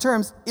understand it in these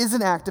terms, is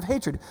an act of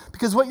hatred.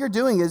 Because what you're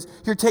doing is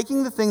you're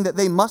taking the thing that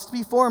they must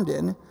be formed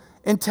in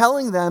and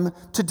telling them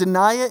to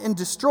deny it and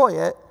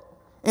destroy it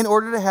in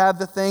order to have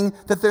the thing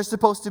that they're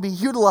supposed to be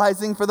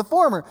utilizing for the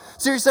former.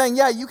 So you're saying,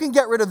 yeah, you can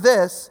get rid of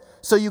this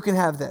so you can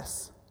have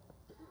this.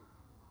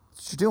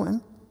 That's what you're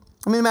doing.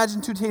 I mean,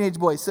 imagine two teenage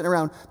boys sitting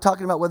around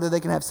talking about whether they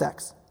can have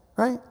sex,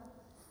 right? And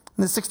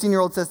the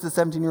 16-year-old says to the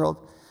 17-year-old,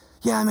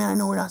 yeah, man, I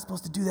know we're not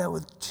supposed to do that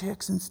with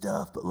chicks and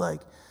stuff, but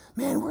like,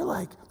 man, we're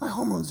like, my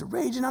hormones are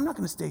raging. I'm not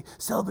going to stay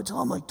celibate till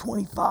I'm like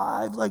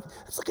 25. Like,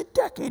 it's like a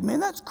decade, man.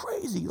 That's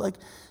crazy. Like,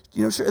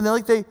 you know, sure. And then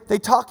like they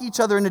talk each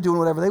other into doing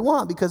whatever they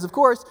want because, of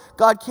course,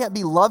 God can't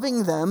be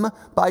loving them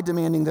by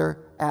demanding their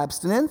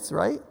abstinence,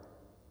 right?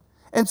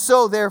 And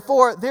so,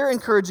 therefore, they're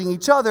encouraging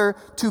each other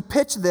to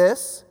pitch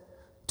this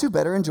to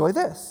better enjoy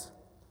this.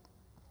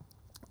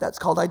 That's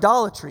called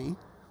idolatry,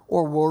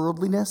 or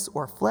worldliness,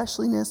 or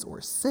fleshliness,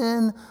 or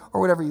sin,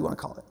 or whatever you want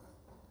to call it.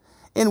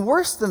 And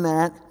worse than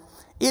that,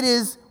 it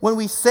is when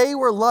we say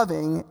we're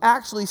loving,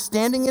 actually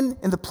standing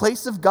in the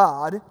place of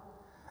God,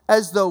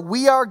 as though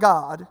we are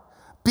God,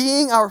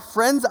 being our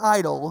friend's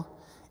idol,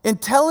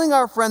 and telling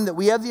our friend that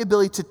we have the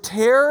ability to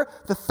tear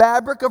the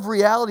fabric of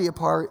reality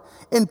apart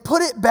and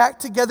put it back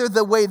together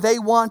the way they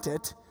want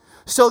it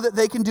so that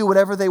they can do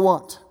whatever they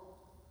want,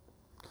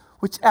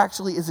 which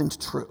actually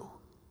isn't true.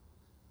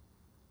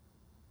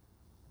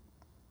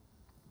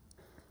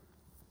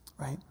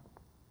 Right?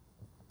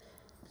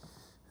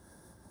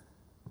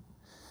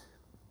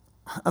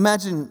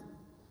 Imagine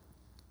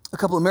a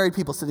couple of married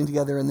people sitting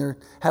together and they're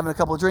having a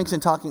couple of drinks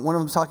and talking. One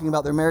of them's talking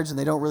about their marriage and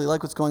they don't really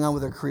like what's going on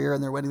with their career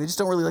and their wedding. They just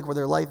don't really like where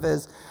their life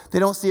is. They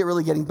don't see it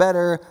really getting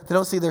better. They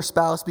don't see their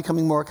spouse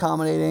becoming more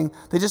accommodating.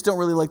 They just don't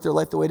really like their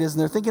life the way it is. And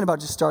they're thinking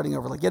about just starting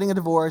over, like getting a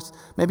divorce,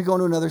 maybe going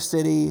to another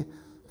city.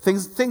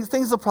 Things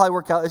will probably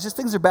work out. It's just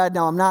things are bad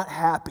now. I'm not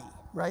happy,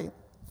 right?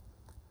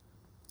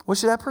 What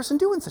should that person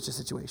do in such a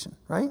situation,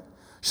 right?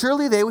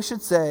 Surely they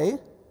should say,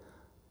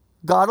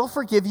 God will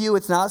forgive you.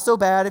 It's not so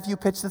bad if you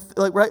pitch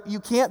right? You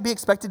can't be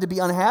expected to be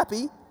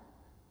unhappy.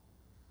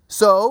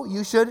 So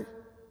you should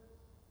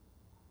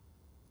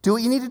do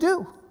what you need to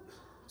do.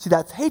 See,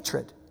 that's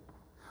hatred.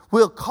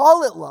 We'll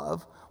call it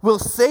love. We'll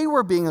say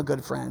we're being a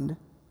good friend.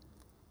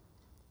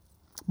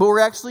 But we're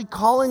actually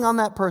calling on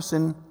that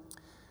person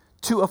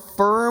to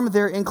affirm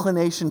their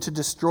inclination to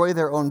destroy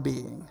their own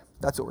being.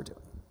 That's what we're doing.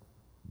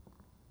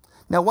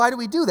 Now, why do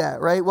we do that,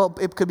 right? Well,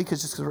 it could be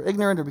just because we're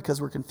ignorant or because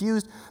we're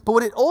confused. But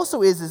what it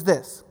also is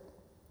this.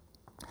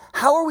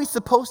 How are we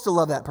supposed to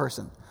love that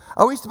person?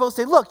 Are we supposed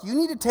to say, look, you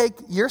need to take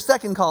your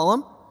second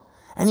column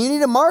and you need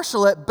to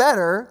marshal it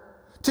better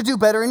to do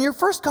better in your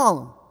first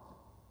column,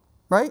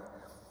 right?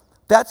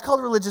 That's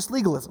called religious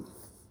legalism.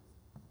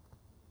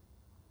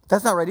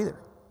 That's not right either.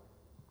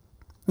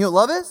 You know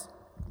what love is?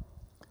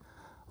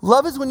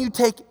 Love is when you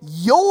take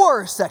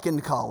your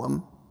second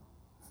column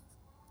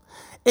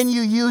and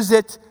you use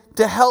it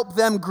to help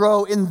them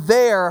grow in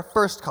their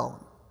first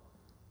column.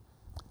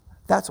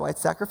 That's why it's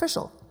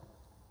sacrificial.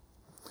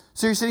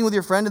 So you're sitting with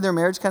your friend and their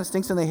marriage kind of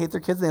stinks and they hate their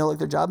kids and they don't like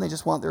their job and they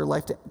just want their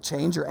life to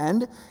change or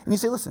end. And you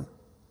say, listen,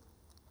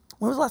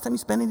 when was the last time you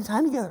spent any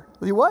time together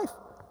with your wife?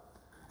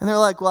 And they're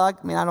like, well,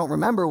 I don't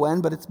remember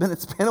when, but it's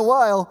been a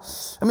while.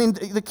 I mean,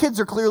 the kids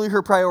are clearly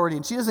her priority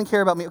and she doesn't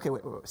care about me. Okay,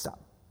 wait, stop.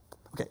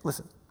 Okay,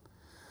 listen.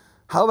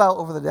 How about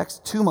over the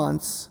next 2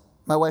 months,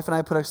 my wife and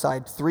I put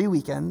aside 3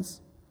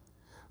 weekends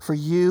for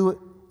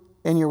you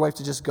and your wife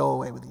to just go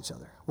away with each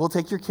other. We'll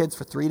take your kids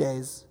for 3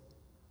 days.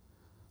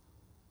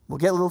 We'll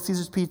get Little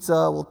Caesars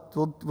pizza.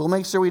 We'll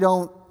make sure we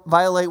don't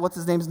violate what's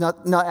his name's nut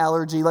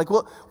allergy.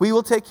 We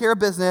will take care of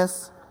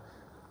business.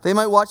 They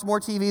might watch more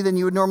TV than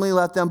you would normally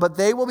let them, but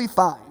they will be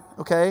fine,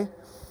 okay?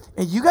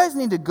 And you guys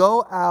need to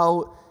go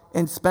out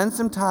and spend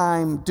some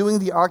time doing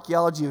the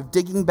archaeology of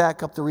digging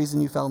back up the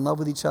reason you fell in love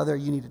with each other.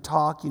 You need to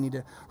talk. You need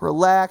to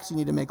relax. You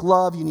need to make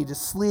love. You need to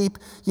sleep.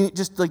 You need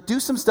just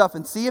do some stuff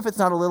and see if it's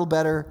not a little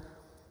better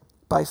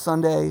by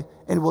Sunday.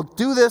 And we'll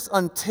do this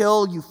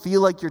until you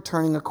feel like you're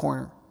turning a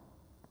corner,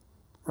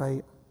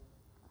 right?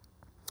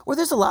 Or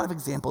there's a lot of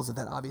examples of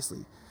that,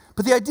 obviously.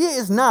 But the idea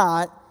is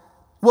not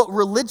what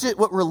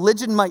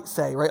religion might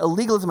say, right? A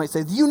legalism might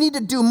say, you need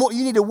to do more.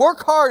 You need to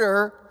work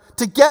harder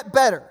to get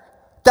better.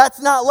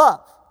 That's not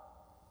love.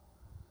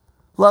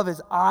 Love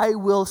is, I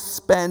will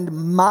spend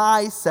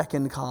my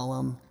second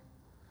column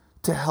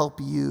to help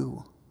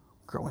you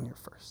grow in your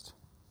first.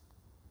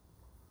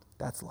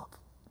 That's love.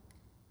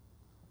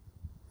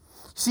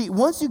 See,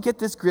 once you get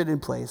this grid in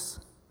place,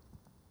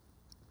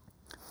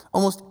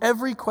 almost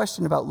every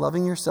question about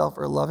loving yourself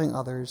or loving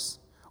others,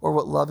 or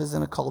what love is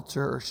in a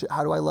culture, or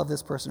how do I love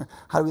this person, or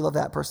how do we love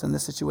that person in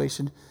this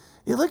situation,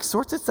 it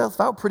sorts itself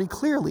out pretty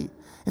clearly.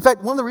 In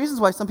fact, one of the reasons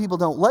why some people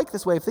don't like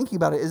this way of thinking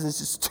about it is it's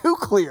just too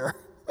clear.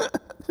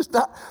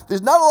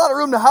 There's not a lot of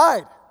room to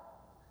hide.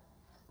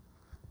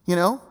 You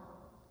know?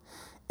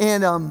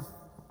 And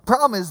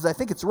problem is, I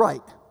think it's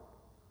right.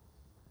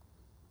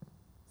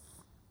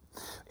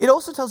 It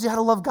also tells you how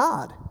to love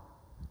God,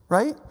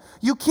 right?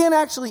 You can't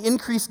actually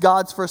increase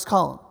God's first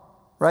column,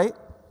 right?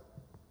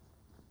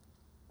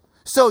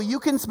 So you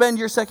can spend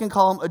your second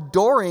column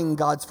adoring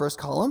God's first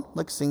column,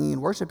 like singing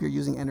and worship. You're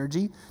using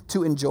energy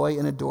to enjoy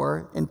and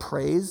adore and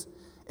praise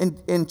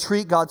and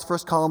treat God's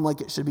first column like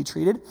it should be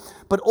treated.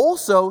 But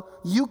also,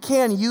 you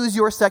can use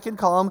your second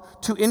column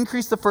to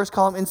increase the first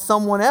column in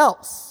someone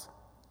else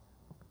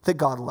that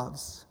God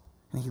loves.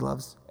 And he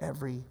loves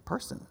every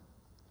person.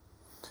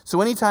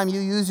 So anytime you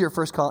use your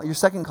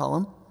second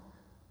column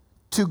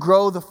to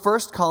grow the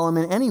first column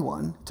in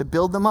anyone, to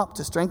build them up,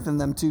 to strengthen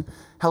them, to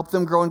help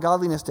them grow in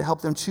godliness, to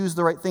help them choose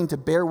the right thing, to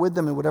bear with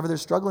them in whatever they're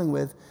struggling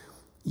with,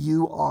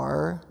 you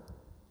are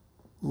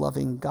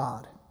loving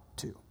God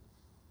too.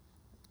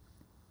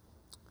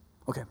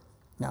 Okay,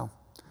 now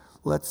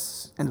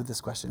let's end with this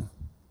question.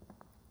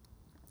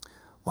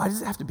 Why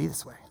does it have to be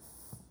this way?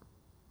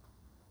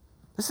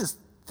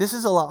 This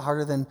is a lot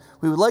harder than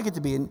we would like it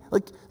to be. And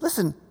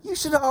listen, you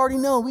should have already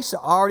known. We should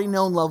have already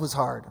known love was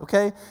hard,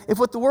 okay? If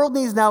what the world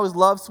needs now is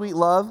love, sweet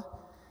love,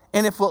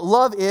 and if what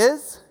love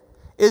is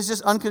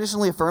just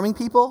unconditionally affirming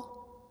people,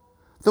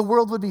 the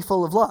world would be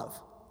full of love.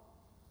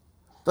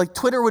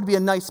 Twitter would be a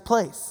nice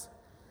place,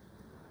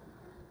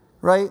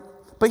 right?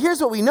 But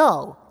here's what we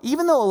know.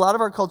 Even though a lot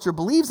of our culture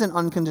believes in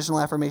unconditional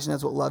affirmation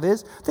as what love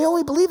is, they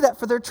only believe that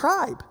for their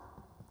tribe,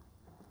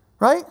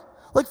 right?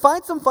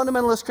 Find some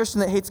fundamentalist Christian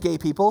that hates gay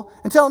people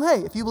and tell them,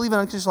 hey, if you believe in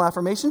unconditional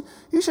affirmation,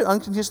 you should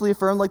unconditionally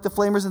affirm the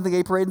flamers in the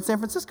gay parade in San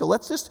Francisco.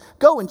 Let's just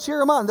go and cheer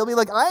them on. They'll be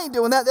like, I ain't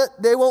doing that.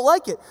 They won't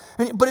like it.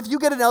 But if you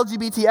get an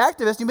LGBT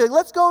activist, you'll be like,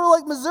 let's go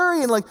to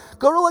Missouri and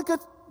go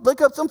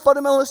to some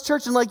fundamentalist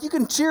church and you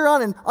can cheer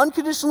on and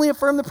unconditionally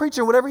affirm the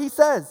preacher, whatever he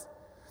says.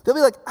 They'll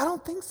be like, I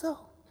don't think so.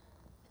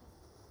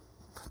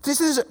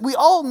 We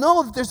all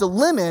know that there's a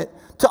limit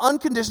to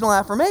unconditional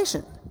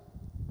affirmation.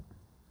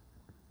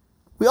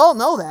 We all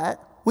know that.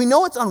 We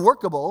know it's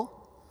unworkable.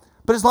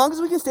 But as long as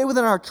we can stay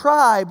within our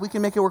tribe, we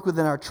can make it work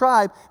within our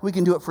tribe. We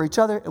can do it for each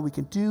other, and we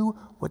can do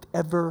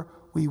whatever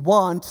we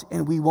want,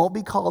 and we won't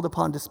be called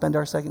upon to spend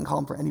our second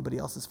column for anybody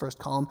else's first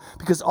column,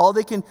 because all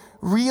they can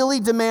really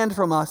demand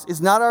from us is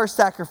not our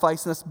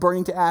sacrifice and us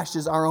burning to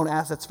ashes our own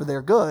assets for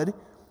their good,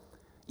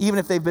 even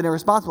if they've been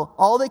irresponsible.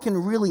 All they can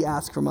really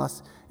ask from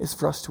us is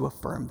for us to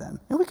affirm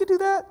them. And we could do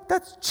that.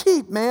 That's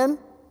cheap, man.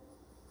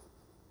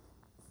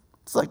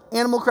 It's like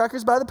animal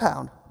crackers by the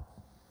pound.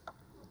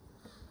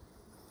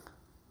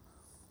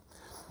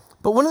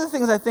 But one of the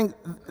things I think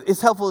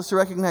is helpful is to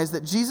recognize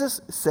that Jesus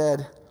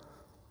said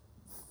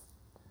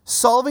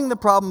solving the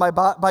problem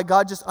by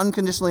God just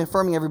unconditionally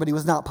affirming everybody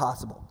was not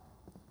possible.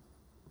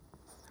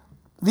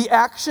 The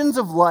actions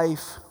of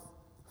life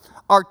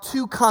are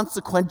too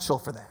consequential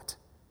for that.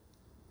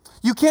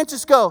 You can't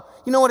just go,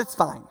 you know what, it's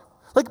fine.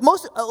 A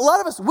lot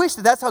of us wish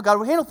that that's how God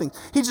would handle things.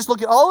 He'd just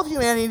look at all of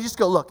humanity and just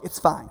go, look, it's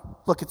fine.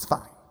 Look, it's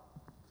fine.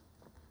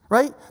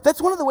 Right? That's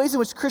one of the ways in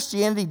which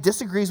Christianity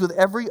disagrees with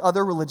every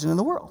other religion in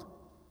the world.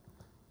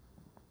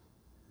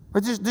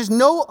 Right? There's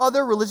no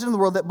other religion in the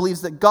world that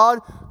believes that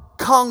God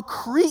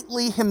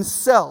concretely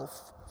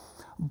himself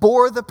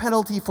bore the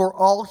penalty for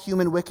all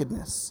human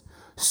wickedness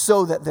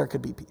so that there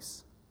could be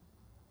peace.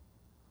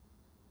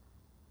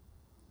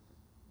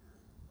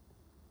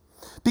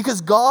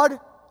 Because God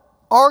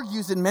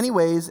argues in many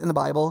ways in the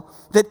Bible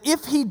that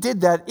if he did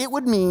that, it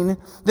would mean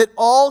that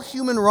all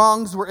human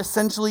wrongs were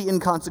essentially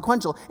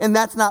inconsequential, and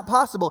that's not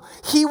possible.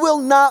 He will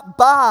not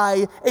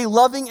buy a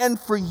loving end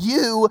for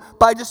you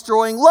by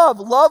destroying love.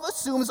 Love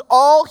assumes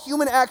all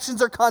human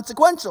actions are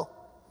consequential.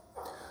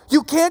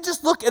 You can't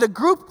just look at a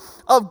group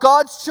of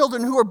God's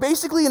children who are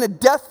basically in a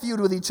death feud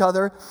with each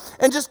other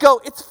and just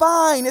go, it's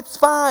fine, it's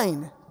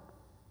fine.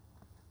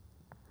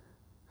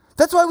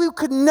 That's why we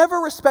could never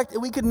respect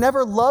and we could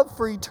never love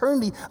for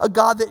eternity a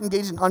God that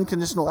engaged in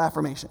unconditional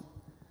affirmation.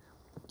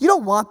 You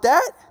don't want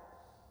that.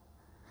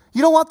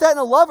 You don't want that in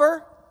a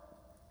lover.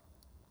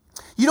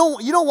 You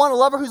don't want a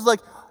lover who's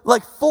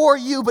like for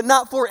you, but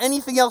not for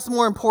anything else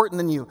more important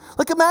than you.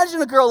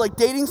 Imagine a girl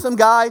dating some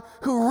guy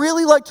who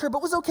really liked her,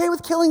 but was okay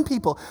with killing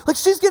people.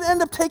 She's going to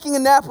end up taking a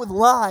nap with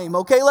Lyme,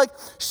 okay?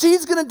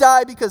 She's going to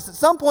die because at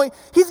some point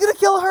he's going to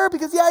kill her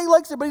because, yeah, he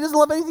likes her, but he doesn't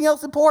love anything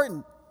else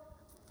important.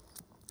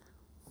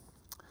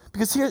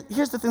 Because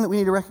here's the thing that we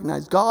need to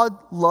recognize. God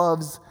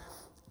loves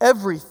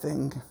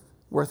everything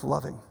worth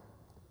loving.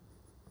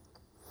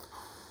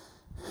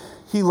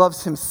 He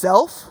loves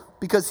himself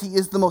because he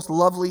is the most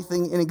lovely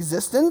thing in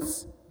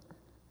existence.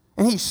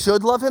 And he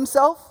should love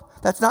himself.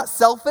 That's not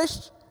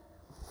selfish.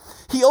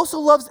 He also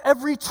loves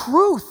every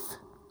truth.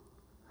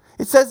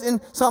 It says in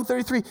Psalm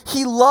 33,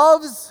 he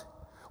loves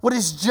what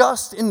is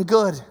just and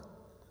good.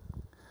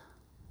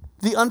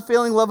 The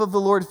unfailing love of the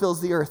Lord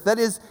fills the earth. That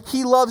is,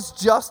 he loves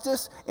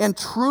justice and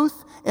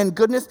truth and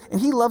goodness,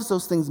 and he loves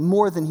those things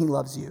more than he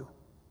loves you.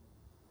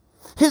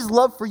 His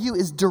love for you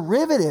is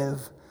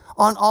derivative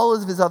on all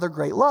of his other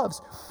great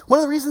loves. One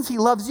of the reasons he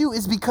loves you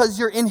is because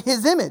you're in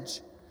his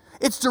image.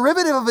 It's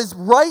derivative of his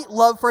right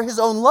love for his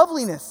own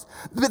loveliness.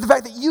 The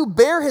fact that you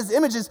bear his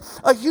image is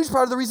a huge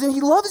part of the reason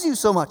he loves you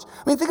so much.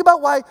 I mean, think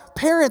about why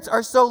parents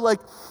are so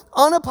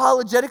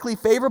unapologetically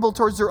favorable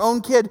towards their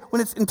own kid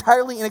when it's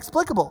entirely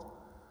inexplicable.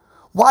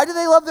 Why do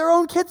they love their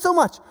own kids so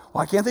much?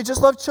 Why can't they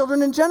just love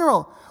children in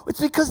general?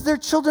 It's because their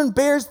children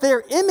bears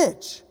their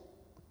image.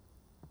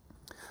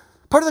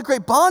 Part of the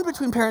great bond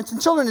between parents and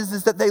children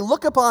is that they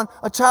look upon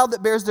a child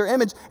that bears their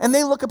image and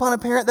they look upon a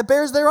parent that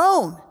bears their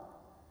own.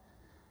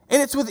 And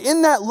it's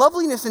within that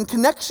loveliness and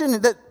connection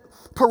that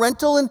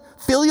parental and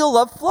filial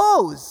love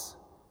flows.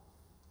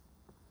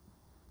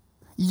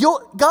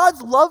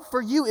 God's love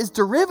for you is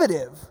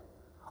derivative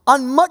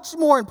on much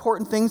more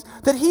important things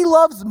that he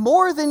loves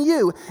more than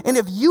you. And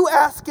if you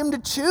ask him to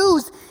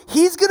choose,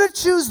 he's going to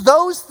choose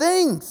those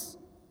things.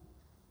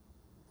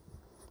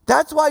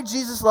 That's why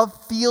Jesus'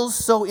 love feels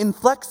so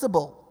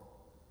inflexible.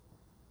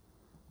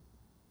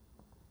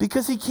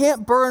 Because he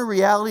can't burn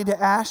reality to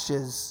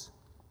ashes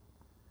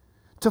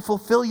to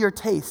fulfill your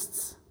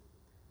tastes.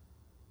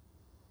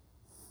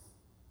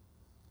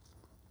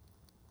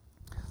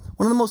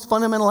 One of the most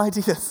fundamental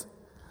ideas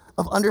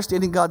of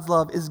understanding God's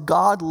love is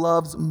God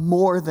loves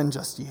more than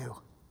just you.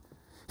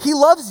 He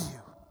loves you.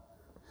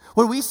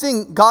 When we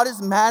sing, God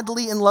is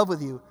madly in love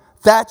with you,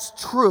 that's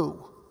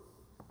true.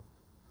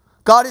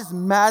 God is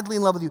madly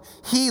in love with you.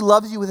 He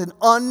loves you with an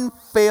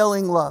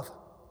unfailing love.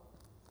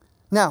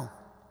 Now,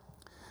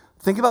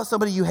 think about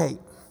somebody you hate.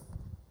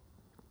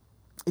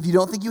 If you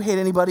don't think you hate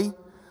anybody,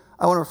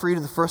 I want to refer you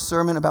to the first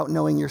sermon about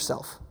knowing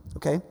yourself,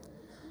 okay?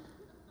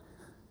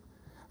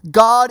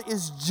 God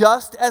is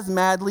just as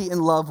madly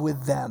in love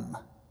with them.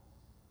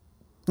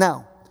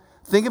 Now,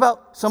 think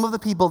about some of the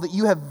people that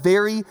you have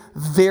very,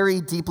 very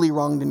deeply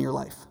wronged in your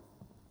life.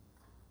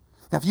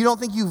 Now, if you don't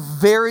think you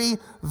very,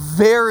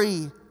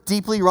 very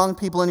deeply wronged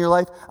people in your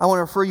life, I want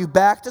to refer you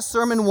back to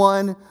Sermon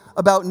 1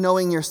 about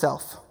knowing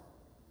yourself.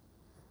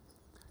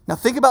 Now,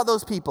 think about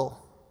those people.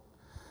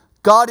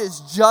 God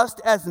is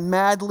just as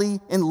madly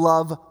in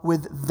love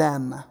with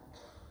them.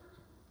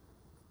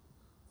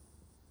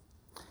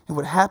 And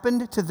what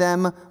happened to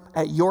them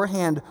at your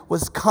hand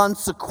was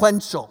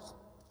consequential.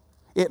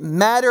 It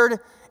mattered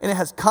and it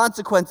has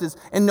consequences.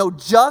 And no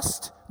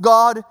just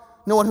God,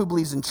 no one who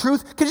believes in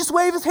truth, can just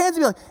wave his hands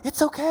and be like,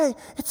 it's okay,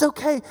 it's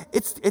okay.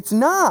 It's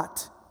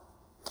not.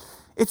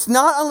 It's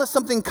not unless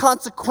something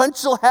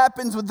consequential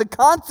happens with the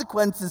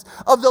consequences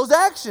of those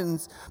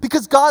actions.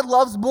 Because God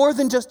loves more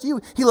than just you.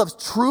 He loves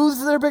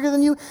truths that are bigger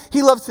than you.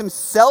 He loves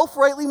himself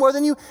rightly more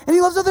than you. And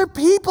he loves other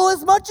people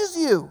as much as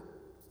you.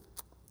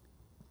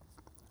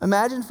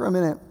 Imagine for a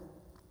minute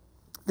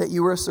that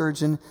you were a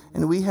surgeon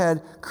and we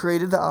had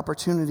created the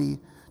opportunity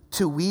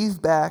to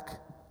weave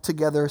back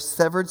together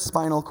severed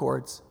spinal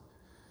cords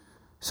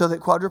so that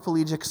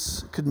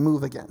quadriplegics could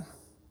move again.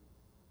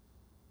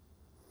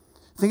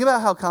 Think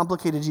about how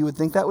complicated you would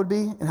think that would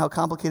be and how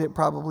complicated it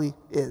probably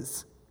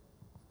is,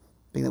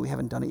 being that we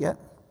haven't done it yet.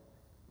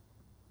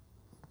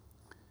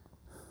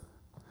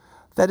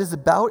 That is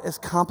about as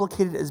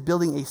complicated as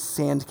building a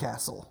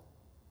sandcastle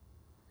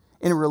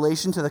in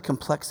relation to the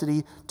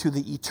complexity, to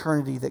the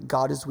eternity that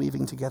God is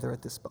weaving together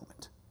at this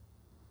moment.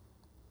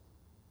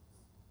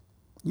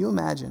 You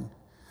imagine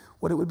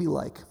what it would be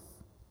like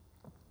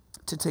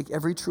to take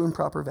every true and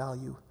proper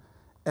value,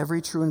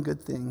 every true and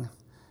good thing,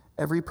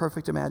 every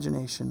perfect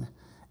imagination,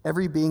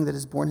 every being that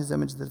has borne his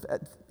image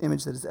that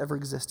has ever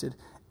existed,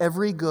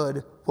 every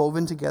good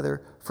woven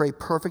together for a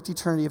perfect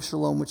eternity of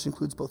shalom, which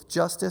includes both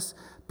justice,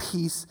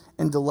 peace,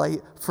 and delight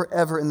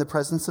forever in the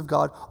presence of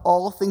God,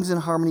 all things in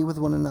harmony with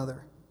one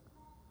another.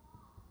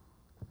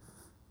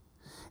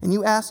 And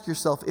you ask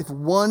yourself, if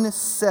one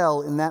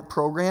cell in that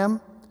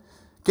program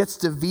gets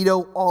to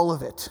veto all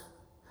of it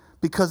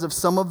because of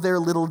some of their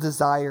little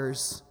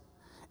desires,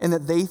 and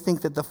that they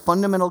think that the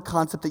fundamental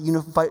concept that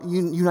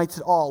unites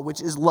it all,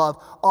 which is love,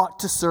 ought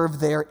to serve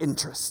their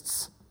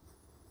interests.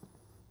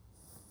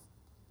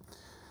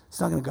 It's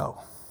not going to go.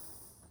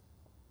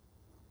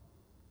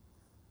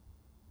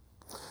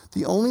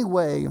 The only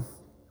way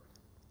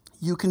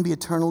you can be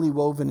eternally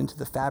woven into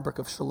the fabric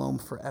of shalom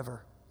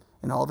forever,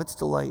 and all of its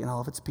delight, and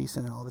all of its peace,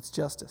 and all of its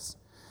justice,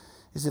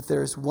 is if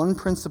there is one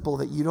principle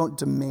that you don't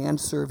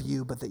demand serve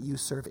you, but that you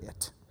serve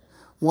it.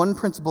 One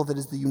principle that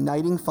is the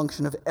uniting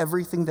function of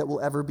everything that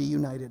will ever be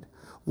united.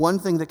 One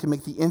thing that can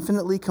make the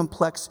infinitely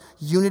complex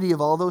unity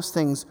of all those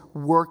things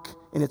work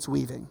in its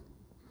weaving.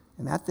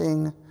 And that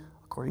thing,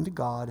 according to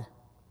God,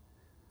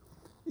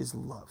 is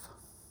love.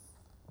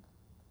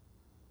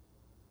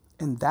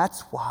 And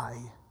that's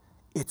why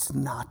it's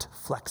not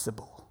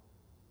flexible.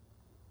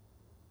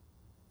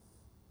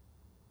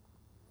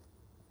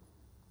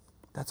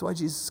 That's why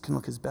Jesus can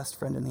look his best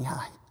friend in the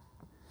eye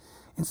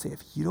and say,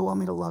 if you don't want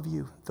me to love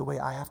you the way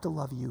I have to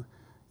love you,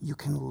 you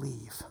can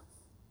leave.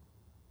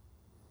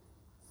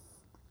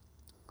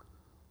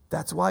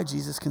 That's why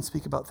Jesus can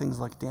speak about things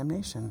like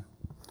damnation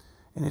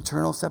and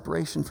eternal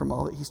separation from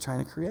all that he's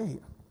trying to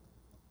create.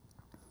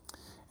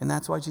 And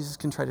that's why Jesus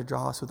can try to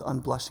draw us with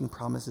unblushing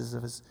promises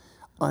of his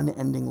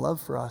unending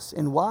love for us,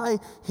 and why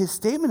his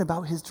statement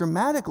about his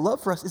dramatic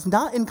love for us is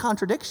not in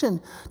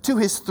contradiction to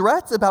his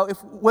threats about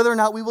whether or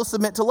not we will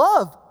submit to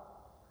love.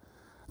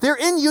 They're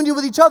in union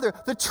with each other.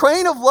 The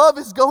train of love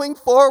is going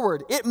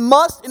forward. It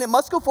must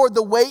go forward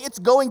the way it's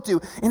going to,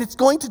 and it's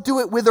going to do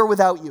it with or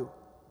without you.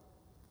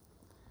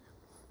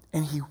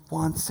 And he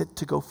wants it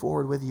to go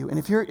forward with you. And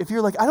if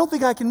you're like, I don't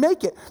think I can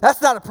make it,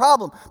 that's not a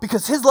problem,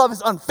 because his love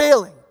is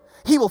unfailing.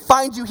 He will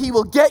find you. He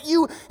will get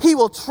you. He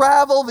will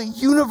travel the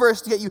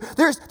universe to get you.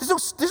 There's no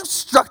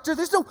structure.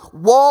 There's no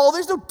wall.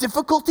 There's no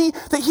difficulty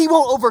that he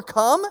won't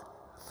overcome.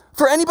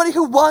 For anybody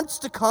who wants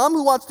to come,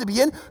 who wants to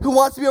be in, who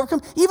wants to be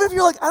overcome, even if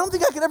you're like, I don't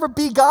think I can ever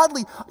be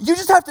godly, you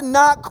just have to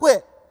not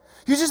quit.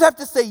 You just have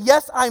to say,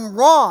 yes, I'm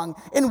wrong,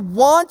 and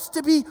wants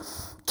to be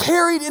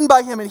carried in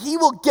by him, and he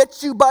will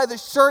get you by the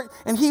shirt,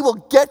 and he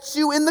will get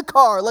you in the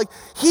car. Like,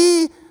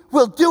 he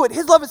will do it.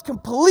 His love is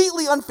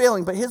completely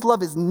unfailing, but his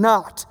love is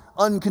not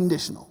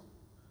unconditional.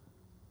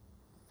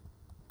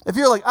 If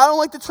you're like, I don't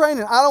like the train,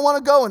 and I don't want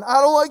to go, and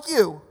I don't like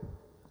you,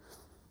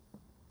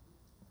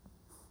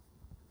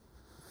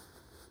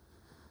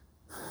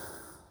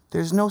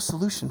 There's no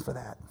solution for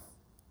that.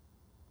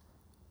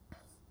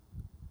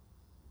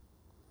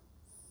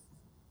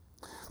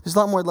 There's a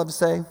lot more I'd love to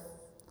say.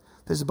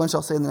 There's a bunch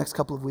I'll say in the next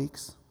couple of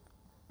weeks.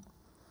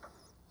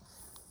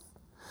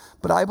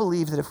 But I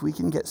believe that if we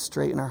can get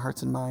straight in our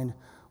hearts and mind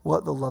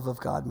what the love of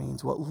God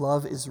means, what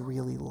love is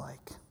really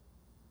like,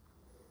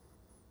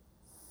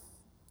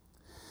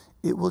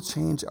 it will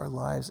change our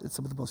lives in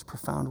some of the most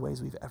profound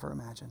ways we've ever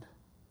imagined.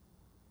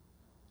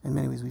 In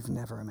many ways we've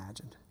never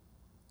imagined.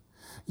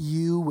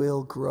 You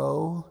will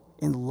grow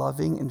in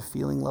loving and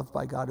feeling loved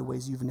by God in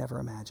ways you've never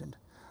imagined.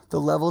 The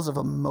levels of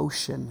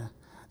emotion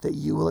that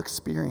you will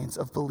experience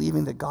of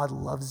believing that God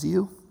loves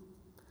you,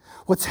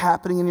 what's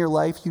happening in your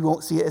life, you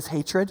won't see it as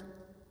hatred.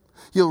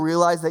 You'll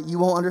realize that you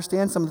won't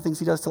understand some of the things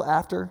he does till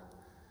after.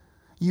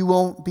 You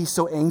won't be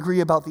so angry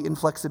about the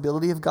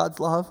inflexibility of God's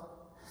love.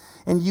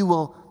 And you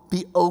will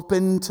be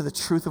open to the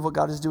truth of what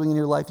God is doing in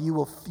your life. You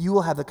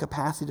will have the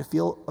capacity to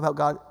feel about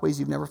God ways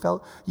you've never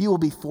felt. You will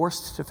be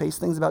forced to face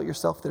things about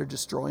yourself that are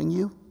destroying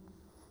you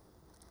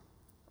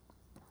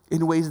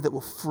in ways that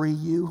will free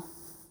you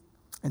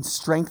and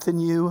strengthen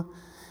you,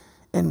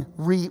 and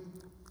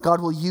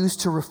God will use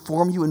to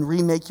reform you and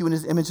remake you in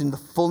his image in the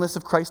fullness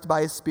of Christ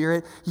by his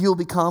Spirit. You'll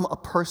become a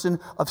person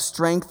of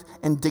strength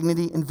and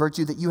dignity and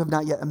virtue that you have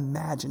not yet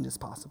imagined is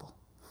possible.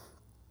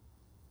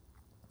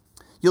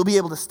 You'll be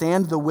able to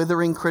stand the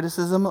withering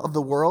criticism of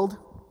the world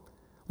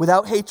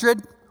without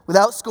hatred,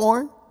 without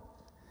scorn,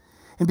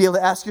 and be able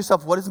to ask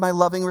yourself, what is my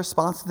loving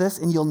response to this?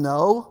 And you'll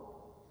know,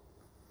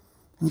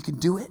 and you can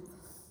do it.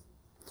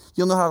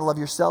 You'll know how to love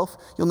yourself.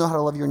 You'll know how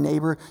to love your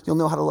neighbor. You'll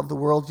know how to love the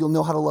world. You'll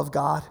know how to love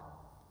God.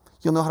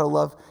 You'll know how to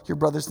love your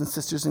brothers and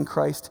sisters in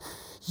Christ.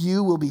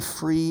 You will be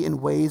free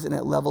in ways and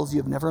at levels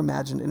you have never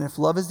imagined. And if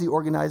love is the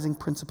organizing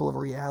principle of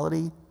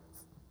reality,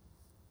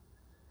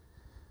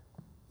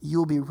 you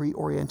will be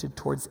reoriented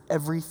towards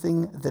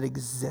everything that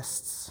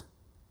exists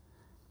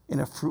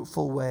in a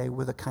fruitful way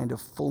with a kind of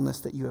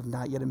fullness that you have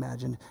not yet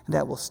imagined. And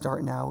that will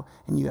start now,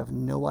 and you have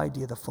no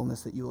idea the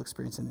fullness that you will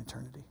experience in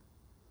eternity.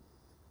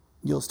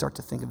 You'll start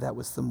to think of that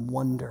with some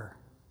wonder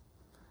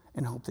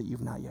and hope that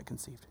you've not yet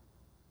conceived.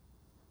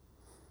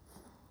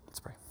 Let's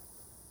pray.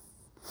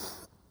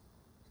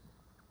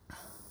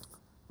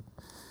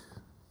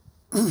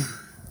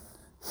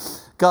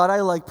 God,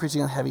 I like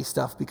preaching on heavy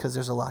stuff because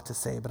there's a lot to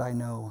say, but I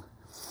know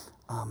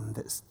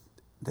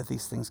that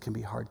these things can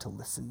be hard to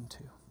listen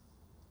to.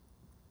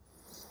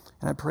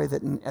 And I pray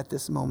that at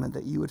this moment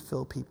that you would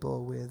fill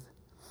people with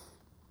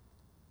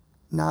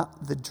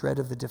not the dread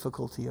of the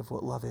difficulty of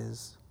what love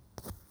is,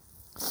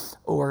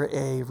 or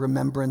a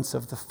remembrance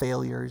of the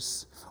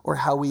failures, or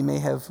how we may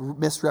have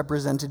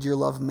misrepresented your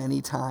love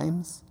many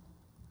times.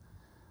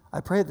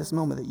 I pray at this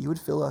moment that you would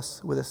fill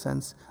us with a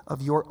sense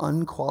of your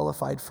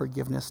unqualified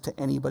forgiveness to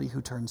anybody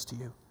who turns to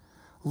you.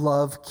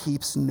 Love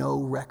keeps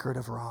no record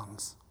of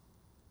wrongs.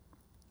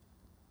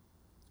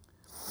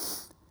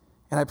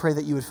 And I pray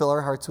that you would fill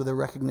our hearts with a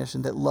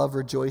recognition that love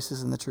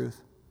rejoices in the truth,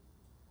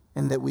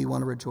 and that we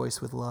want to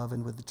rejoice with love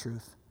and with the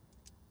truth.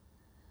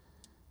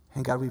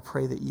 And God, we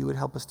pray that you would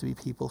help us to be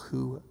people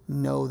who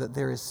know that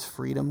there is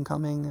freedom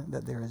coming,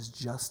 that there is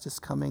justice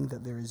coming,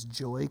 that there is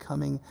joy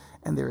coming,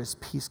 and there is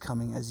peace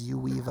coming as you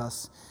weave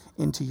us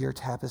into your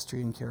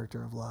tapestry and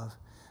character of love.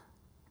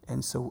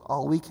 And so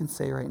all we can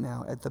say right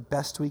now, at the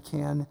best we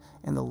can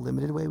and the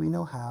limited way we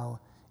know how,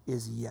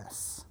 is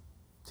yes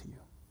to you.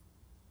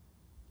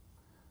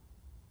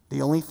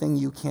 The only thing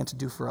you can't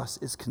do for us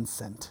is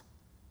consent.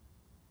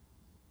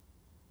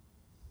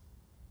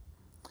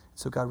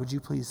 So God, would you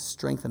please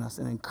strengthen us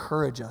and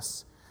encourage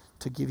us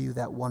to give you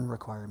that one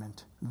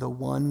requirement, the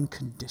one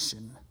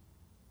condition.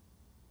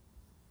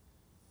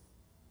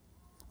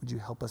 Would you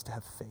help us to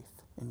have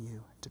faith in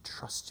you, to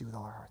trust you with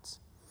all our hearts,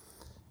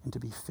 and to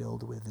be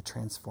filled with the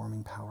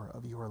transforming power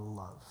of your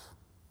love.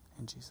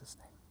 In Jesus'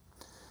 name.